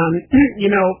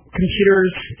 computers,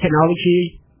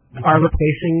 technology are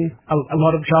replacing a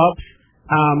lot of jobs.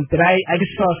 But I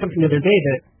just saw something the other day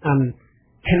that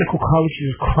technical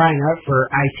colleges are crying out for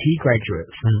IT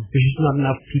graduates. There's just not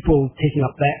enough people taking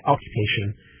up that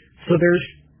occupation. So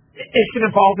it's an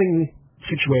evolving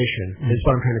situation, is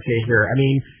what I'm trying to say here. I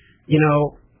mean,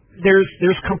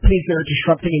 there's companies that are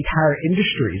disrupting entire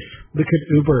industries. Look at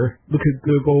Uber, look at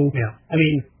Google. Yeah. I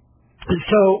mean,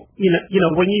 so when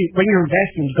you're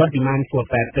investing, you've got to be mindful of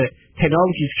that. The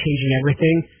technology is changing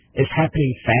everything. It's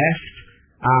happening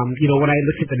fast. When I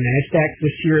look at the NASDAQ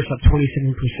this year, it's up 27%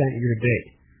 year to date.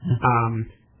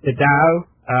 The Dow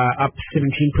up 17%.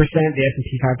 The S&P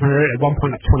 500 at one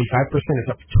point up 25%. It's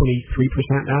up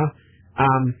 23% now.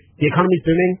 The economy's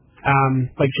booming.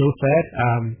 Like Joe said,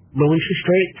 low interest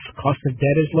rates, cost of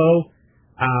debt is low.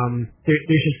 There's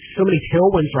just so many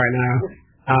tailwinds right now.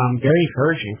 Very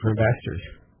encouraging for investors.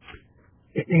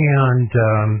 And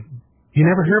you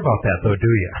never hear about that, though,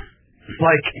 do you?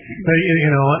 Like,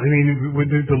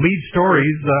 the lead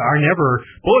stories are never,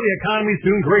 the economy's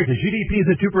doing great, the GDP is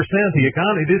at 2%, the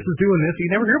economy, this is doing this. You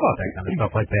never hear about that kind of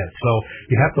stuff like that. So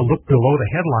you have to look below the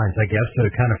headlines, I guess, to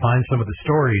kind of find some of the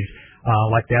stories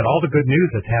like that, all the good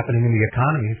news that's happening in the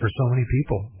economy for so many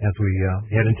people as we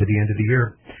head into the end of the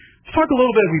year. Let's talk a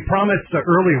little bit, we promised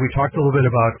earlier, we talked a little bit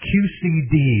about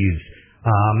QCDs.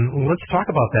 Let's talk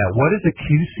about that. What is a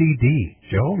QCD?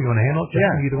 Joe, you want to handle it?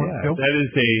 Joe? That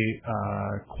is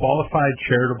a qualified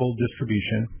charitable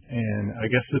distribution, and I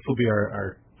guess this will be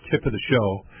our tip of the show.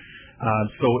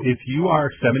 So if you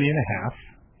are 70 and a half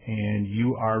and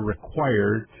you are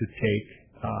required to take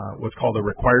what's called a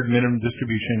required minimum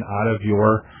distribution out of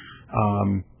your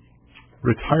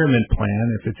retirement plan,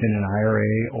 if it's in an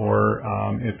IRA or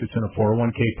if it's in a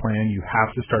 401k plan, you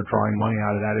have to start drawing money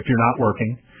out of that if you're not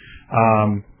working.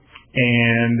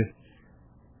 And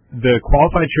the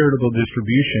qualified charitable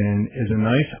distribution is a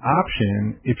nice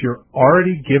option if you're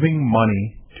already giving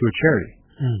money to a charity.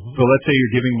 Mm-hmm. So let's say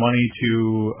you're giving money to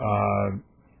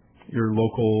your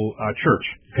local church,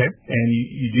 okay, and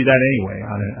you do that anyway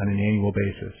on an annual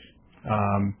basis.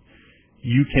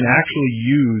 You can actually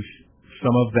use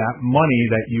some of that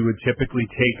money that you would typically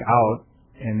take out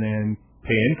and then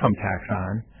pay income tax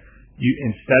on.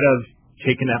 Instead of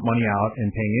taking that money out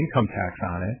and paying income tax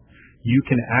on it, you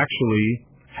can actually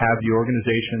have the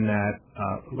organization that,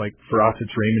 like for us,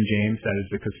 it's Raymond James, that is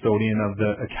the custodian of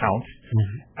the account,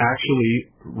 actually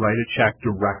write a check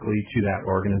directly to that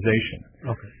organization.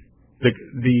 Okay.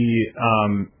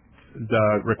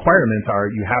 The requirements are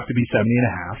you have to be 70 and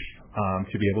a half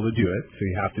to be able to do it. So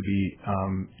you have to be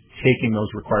taking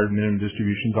those required minimum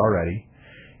distributions already.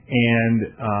 And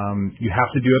you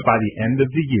have to do it by the end of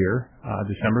the year,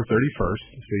 December 31st.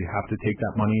 So you have to take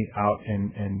that money out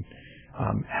and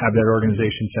have that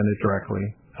organization send it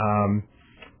directly.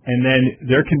 And then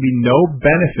there can be no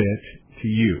benefit to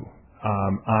you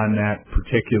on that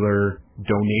particular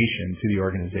donation to the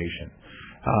organization.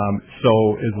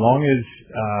 So as long as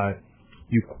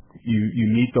you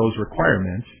meet those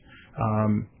requirements,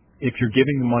 if you're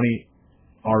giving the money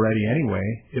already anyway,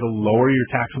 it'll lower your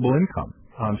taxable income.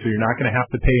 So you're not going to have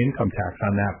to pay income tax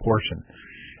on that portion.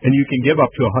 And you can give up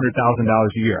to $100,000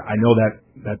 a year. I know that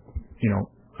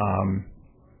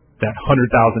 $100,000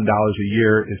 a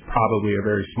year is probably a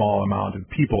very small amount of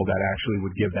people that actually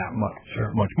would give that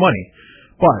much money.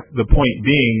 But the point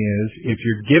being is, if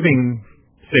you're giving,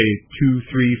 say,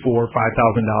 $2,000, $3,000, $4,000,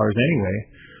 $5,000 anyway,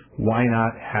 why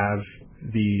not have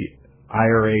the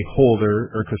IRA holder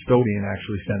or custodian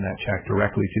actually send that check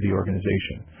directly to the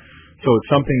organization? So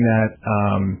it's something that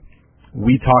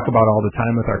we talk about all the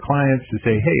time with our clients to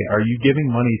say, hey, are you giving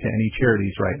money to any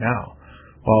charities right now?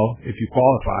 Well, if you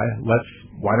qualify,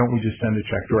 why don't we just send a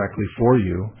check directly for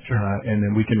you, and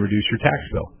then we can reduce your tax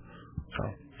bill.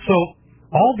 So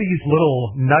all these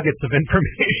little nuggets of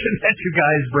information that you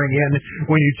guys bring in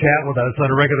when you chat with us on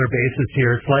a regular basis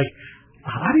here, it's like,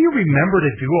 how do you remember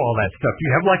to do all that stuff? Do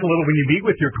you have like a little, when you meet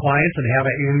with your clients and have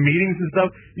in meetings and stuff,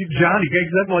 John, you guys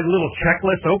have like a little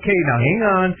checklist? Okay, now hang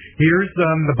on. Here's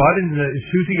the Bud and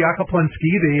Susie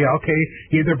Yakoplinski.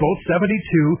 They're both 72,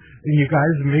 and you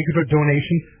guys make a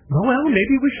donation. Well,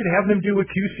 maybe we should have them do a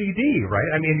QCD, right?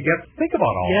 I mean, you got to think about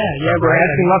all that. Yeah, we're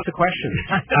asking lots of questions.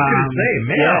 I was going to say,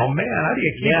 man, how do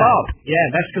you keep up? Yeah,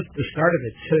 that's just the start of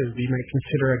it, too. We might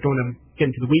consider, I don't want to get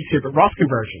into the weeds here, but Roth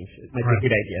conversions might be a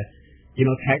good idea. You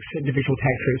know, individual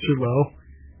tax rates are low.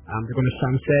 They're going to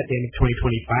sunset at the end of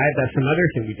 2025. That's another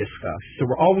thing we discussed. So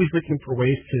we're always looking for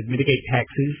ways to mitigate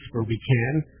taxes where we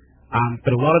can.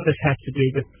 But a lot of this has to do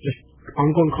with just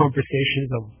ongoing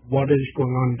conversations of what is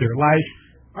going on in their lives.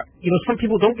 You know, some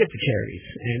people don't get to charities,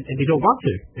 and they don't want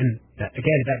to. And that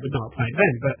would not apply to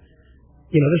them. But,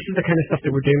 you know, this is the kind of stuff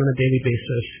that we're doing on a daily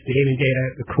basis. The Aiming Data,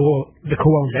 the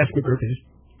Coal Investment Group is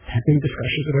having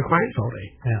discussions with our clients all day.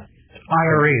 Yeah.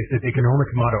 IRAs, that they can only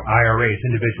come out of IRAs,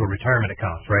 individual retirement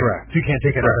accounts, right? Correct. So you can't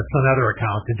take it out of some other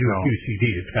account to do a QCD.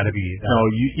 It's got to be...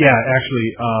 Actually,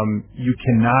 you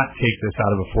cannot take this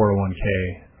out of a 401k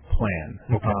plan,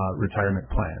 retirement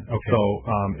plan. Okay. So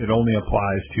it only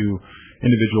applies to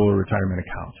individual retirement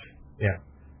accounts. Yeah.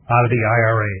 Out of the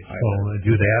IRAs. So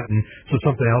do that. And so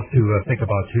something else to think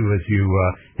about, too, as you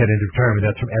head into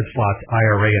retirement. That's from Ed Slott's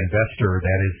IRA Investor.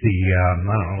 That is the,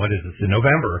 the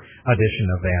November edition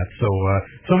of that.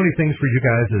 So many things for you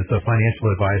guys as financial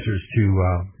advisors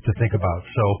to think about.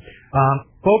 So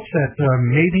folks that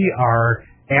maybe are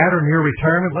at or near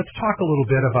retirement, let's talk a little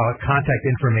bit about contact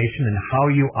information and how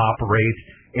you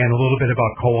operate, and a little bit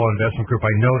about Kowal Investment Group.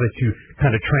 I know that you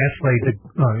kind of translate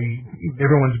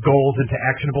everyone's goals into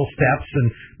actionable steps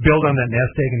and build on that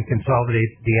nest egg and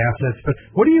consolidate the assets. But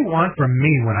what do you want from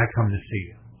me when I come to see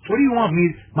you? What do you want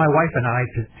me, my wife and I,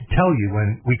 to tell you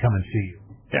when we come and see you?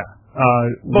 Yeah.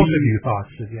 Both of you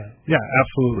thoughts. Yeah,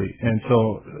 absolutely. And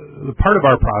so the part of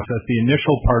our process, the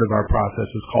initial part of our process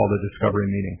is called a discovery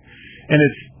meeting. And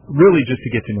it's really just to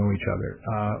get to know each other.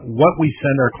 What we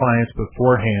send our clients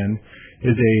beforehand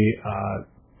is a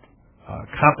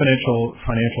confidential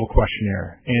financial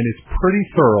questionnaire, and it's pretty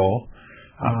thorough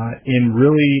in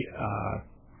really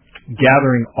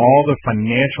gathering all the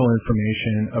financial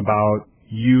information about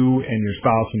you and your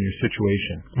spouse and your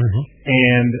situation. Mm-hmm.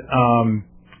 And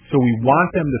so we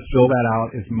want them to fill that out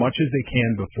as much as they can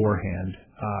beforehand,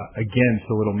 again,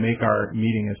 so it'll make our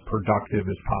meeting as productive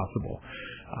as possible.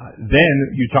 Then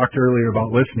you talked earlier about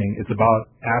listening. It's about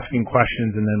asking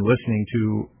questions and then listening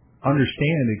to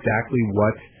understand exactly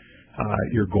what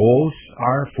your goals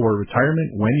are for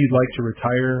retirement, when you'd like to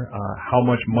retire, how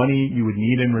much money you would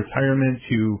need in retirement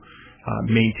to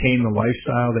maintain the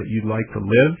lifestyle that you'd like to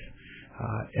live.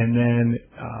 And then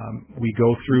we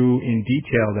go through in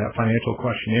detail that financial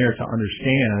questionnaire to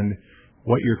understand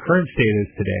what your current state is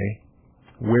today,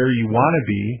 where you want to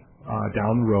be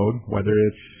down the road, whether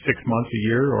it's 6 months, a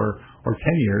year, or 10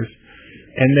 years.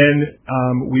 And then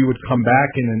we would come back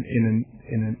in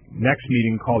a next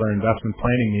meeting called our investment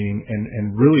planning meeting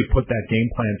and really put that game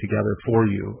plan together for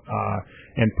you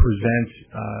and present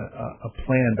a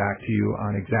plan back to you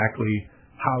on exactly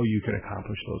how you could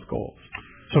accomplish those goals.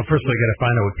 So first, I got to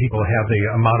find out what people have the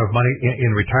amount of money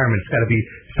in retirement. It's got to be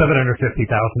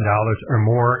 $750,000 or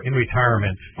more in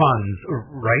retirement funds,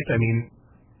 right? I mean,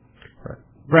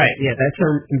 right. Yeah, that's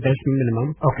our investment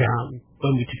minimum. Okay.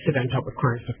 When we sit down and talk with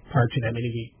clients prior to that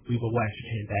meeting, we will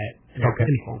ascertain that in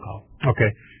any phone call. Okay.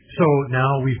 So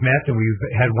now we've met and we've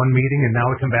had one meeting, and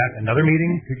now we come back another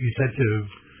meeting. You said to.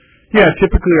 Yeah,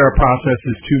 typically our process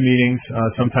is 2 meetings.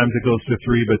 Sometimes it goes to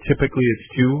 3, but typically it's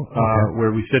 2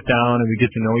 where we sit down and we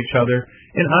get to know each other.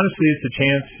 And honestly, it's a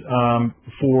chance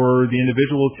for the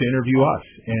individual to interview us.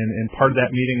 And part of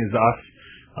that meeting is us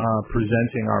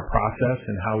presenting our process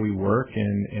and how we work,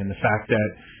 and the fact that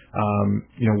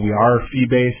we are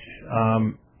fee-based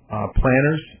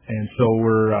planners, and so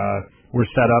we're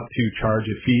set up to charge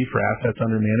a fee for assets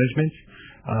under management.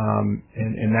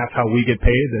 And that's how we get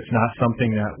paid. That's not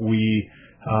something that we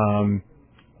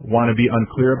want to be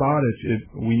unclear about.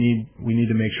 We need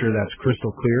to make sure that's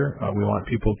crystal clear. We want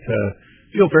people to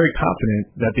feel very confident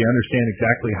that they understand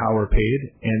exactly how we're paid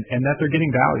and that they're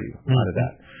getting value out of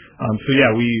that.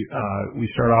 We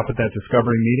start off at that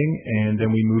discovery meeting, and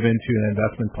then we move into an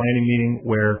investment planning meeting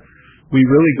where we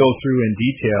really go through in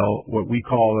detail what we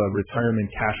call a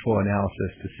retirement cash flow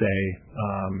analysis to say,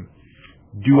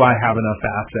 do I have enough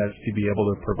assets to be able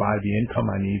to provide the income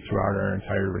I need throughout our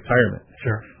entire retirement?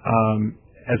 Sure.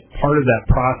 As part of that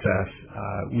process,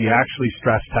 we actually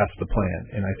stress test the plan,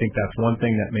 and I think that's one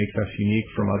thing that makes us unique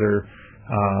from other,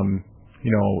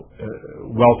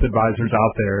 wealth advisors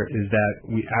out there, is that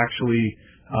we actually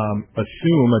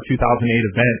assume a 2008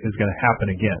 event is going to happen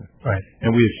again, right?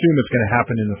 And we assume it's going to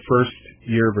happen in the first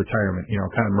year of retirement.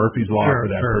 Kind of Murphy's Law for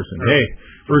that person. Sure. Hey,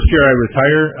 first year I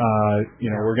retire,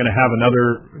 we're going to have another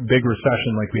big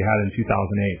recession like we had in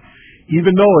 2008.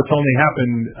 Even though it's only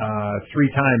happened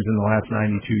 3 times in the last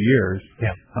 92 years,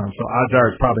 so odds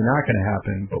are it's probably not going to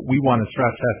happen. But we want to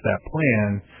stress test that plan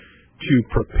to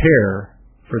prepare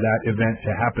for that event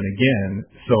to happen again,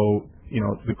 so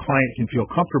the client can feel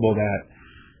comfortable that,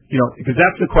 because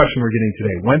that's the question we're getting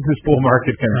today: when's this bull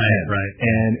market going to end? Right.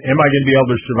 And am I going to be able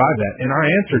to survive that? And our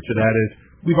answer to that is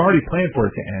we've already planned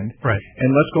for it to end. Right. And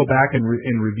let's go back and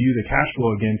review the cash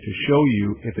flow again to show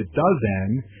you if it does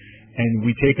end, and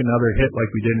we take another hit like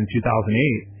we did in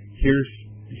 2008.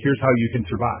 Here's how you can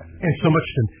survive. And so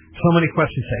many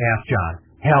questions to ask, John.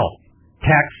 Health,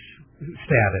 tax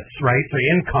status, right? So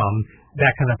income,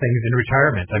 that kind of thing in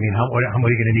retirement. I mean, how are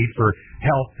you going to need for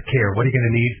health care? What are you going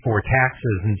to need for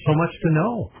taxes? And so much to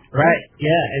know. Right.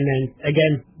 Yeah. And then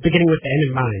again, beginning with the end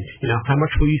in mind. How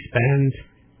much will you spend?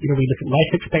 We look at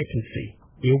life expectancy.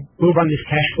 We'll run this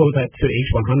cash flow to age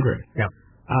 100. Yeah.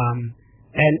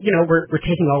 And we're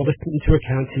taking all this into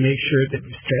account to make sure that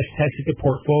we've stress tested the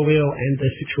portfolio and the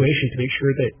situation to make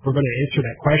sure that we're going to answer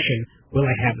that question: will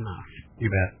I have enough? You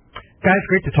bet. Guys,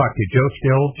 great to talk to you. Joe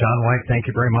Still, John White, thank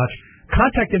you very much.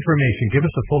 Contact information. Give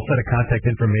us a full set of contact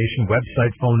information: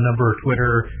 website, phone number,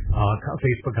 Twitter,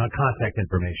 Facebook, contact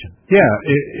information. Yeah,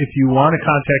 if you want to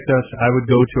contact us, I would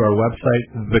go to our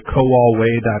website,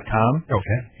 thecowallway.com.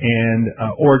 Okay. And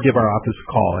or give our office a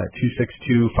call at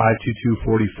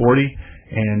 262-522-4040.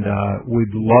 And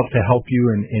we'd love to help you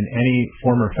in any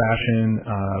form or fashion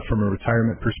from a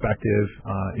retirement perspective.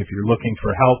 If you're looking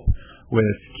for help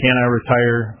with can I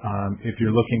retire, if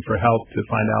you're looking for help to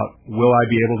find out will I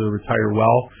be able to retire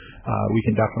well, we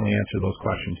can definitely answer those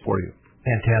questions for you.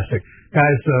 Fantastic.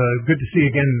 Guys, good to see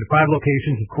you again. 5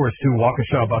 locations, of course, too.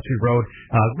 Waukesha, Butte Road,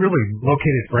 really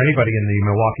located for anybody in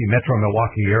the metro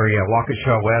Milwaukee area.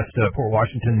 Waukesha West, Port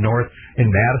Washington North, in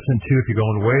Madison, too, if you're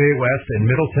going way west, in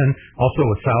Middleton, also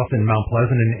south in Mount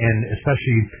Pleasant, and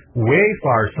especially way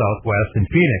far southwest in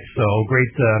Phoenix. So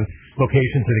great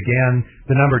locations. And again,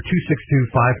 the number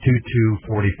 262-522-4040.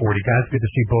 Guys, good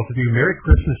to see both of you. Merry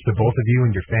Christmas to both of you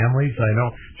and your families. I know,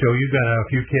 Joe, you've got a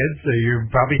few kids, so you're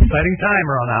probably exciting time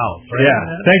around the house, right? Yeah,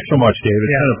 thanks so much, David.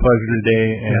 It's been a pleasure today,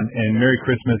 and Merry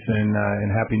Christmas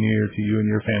and Happy New Year to you and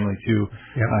your family too.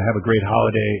 Have a great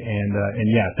holiday, and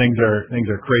things are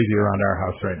crazy around our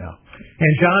house right now.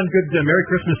 And John, good Merry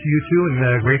Christmas to you too,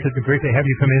 and great to have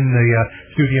you come in the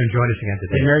studio and join us again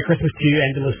today. And Merry Christmas to you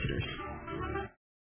and the listeners.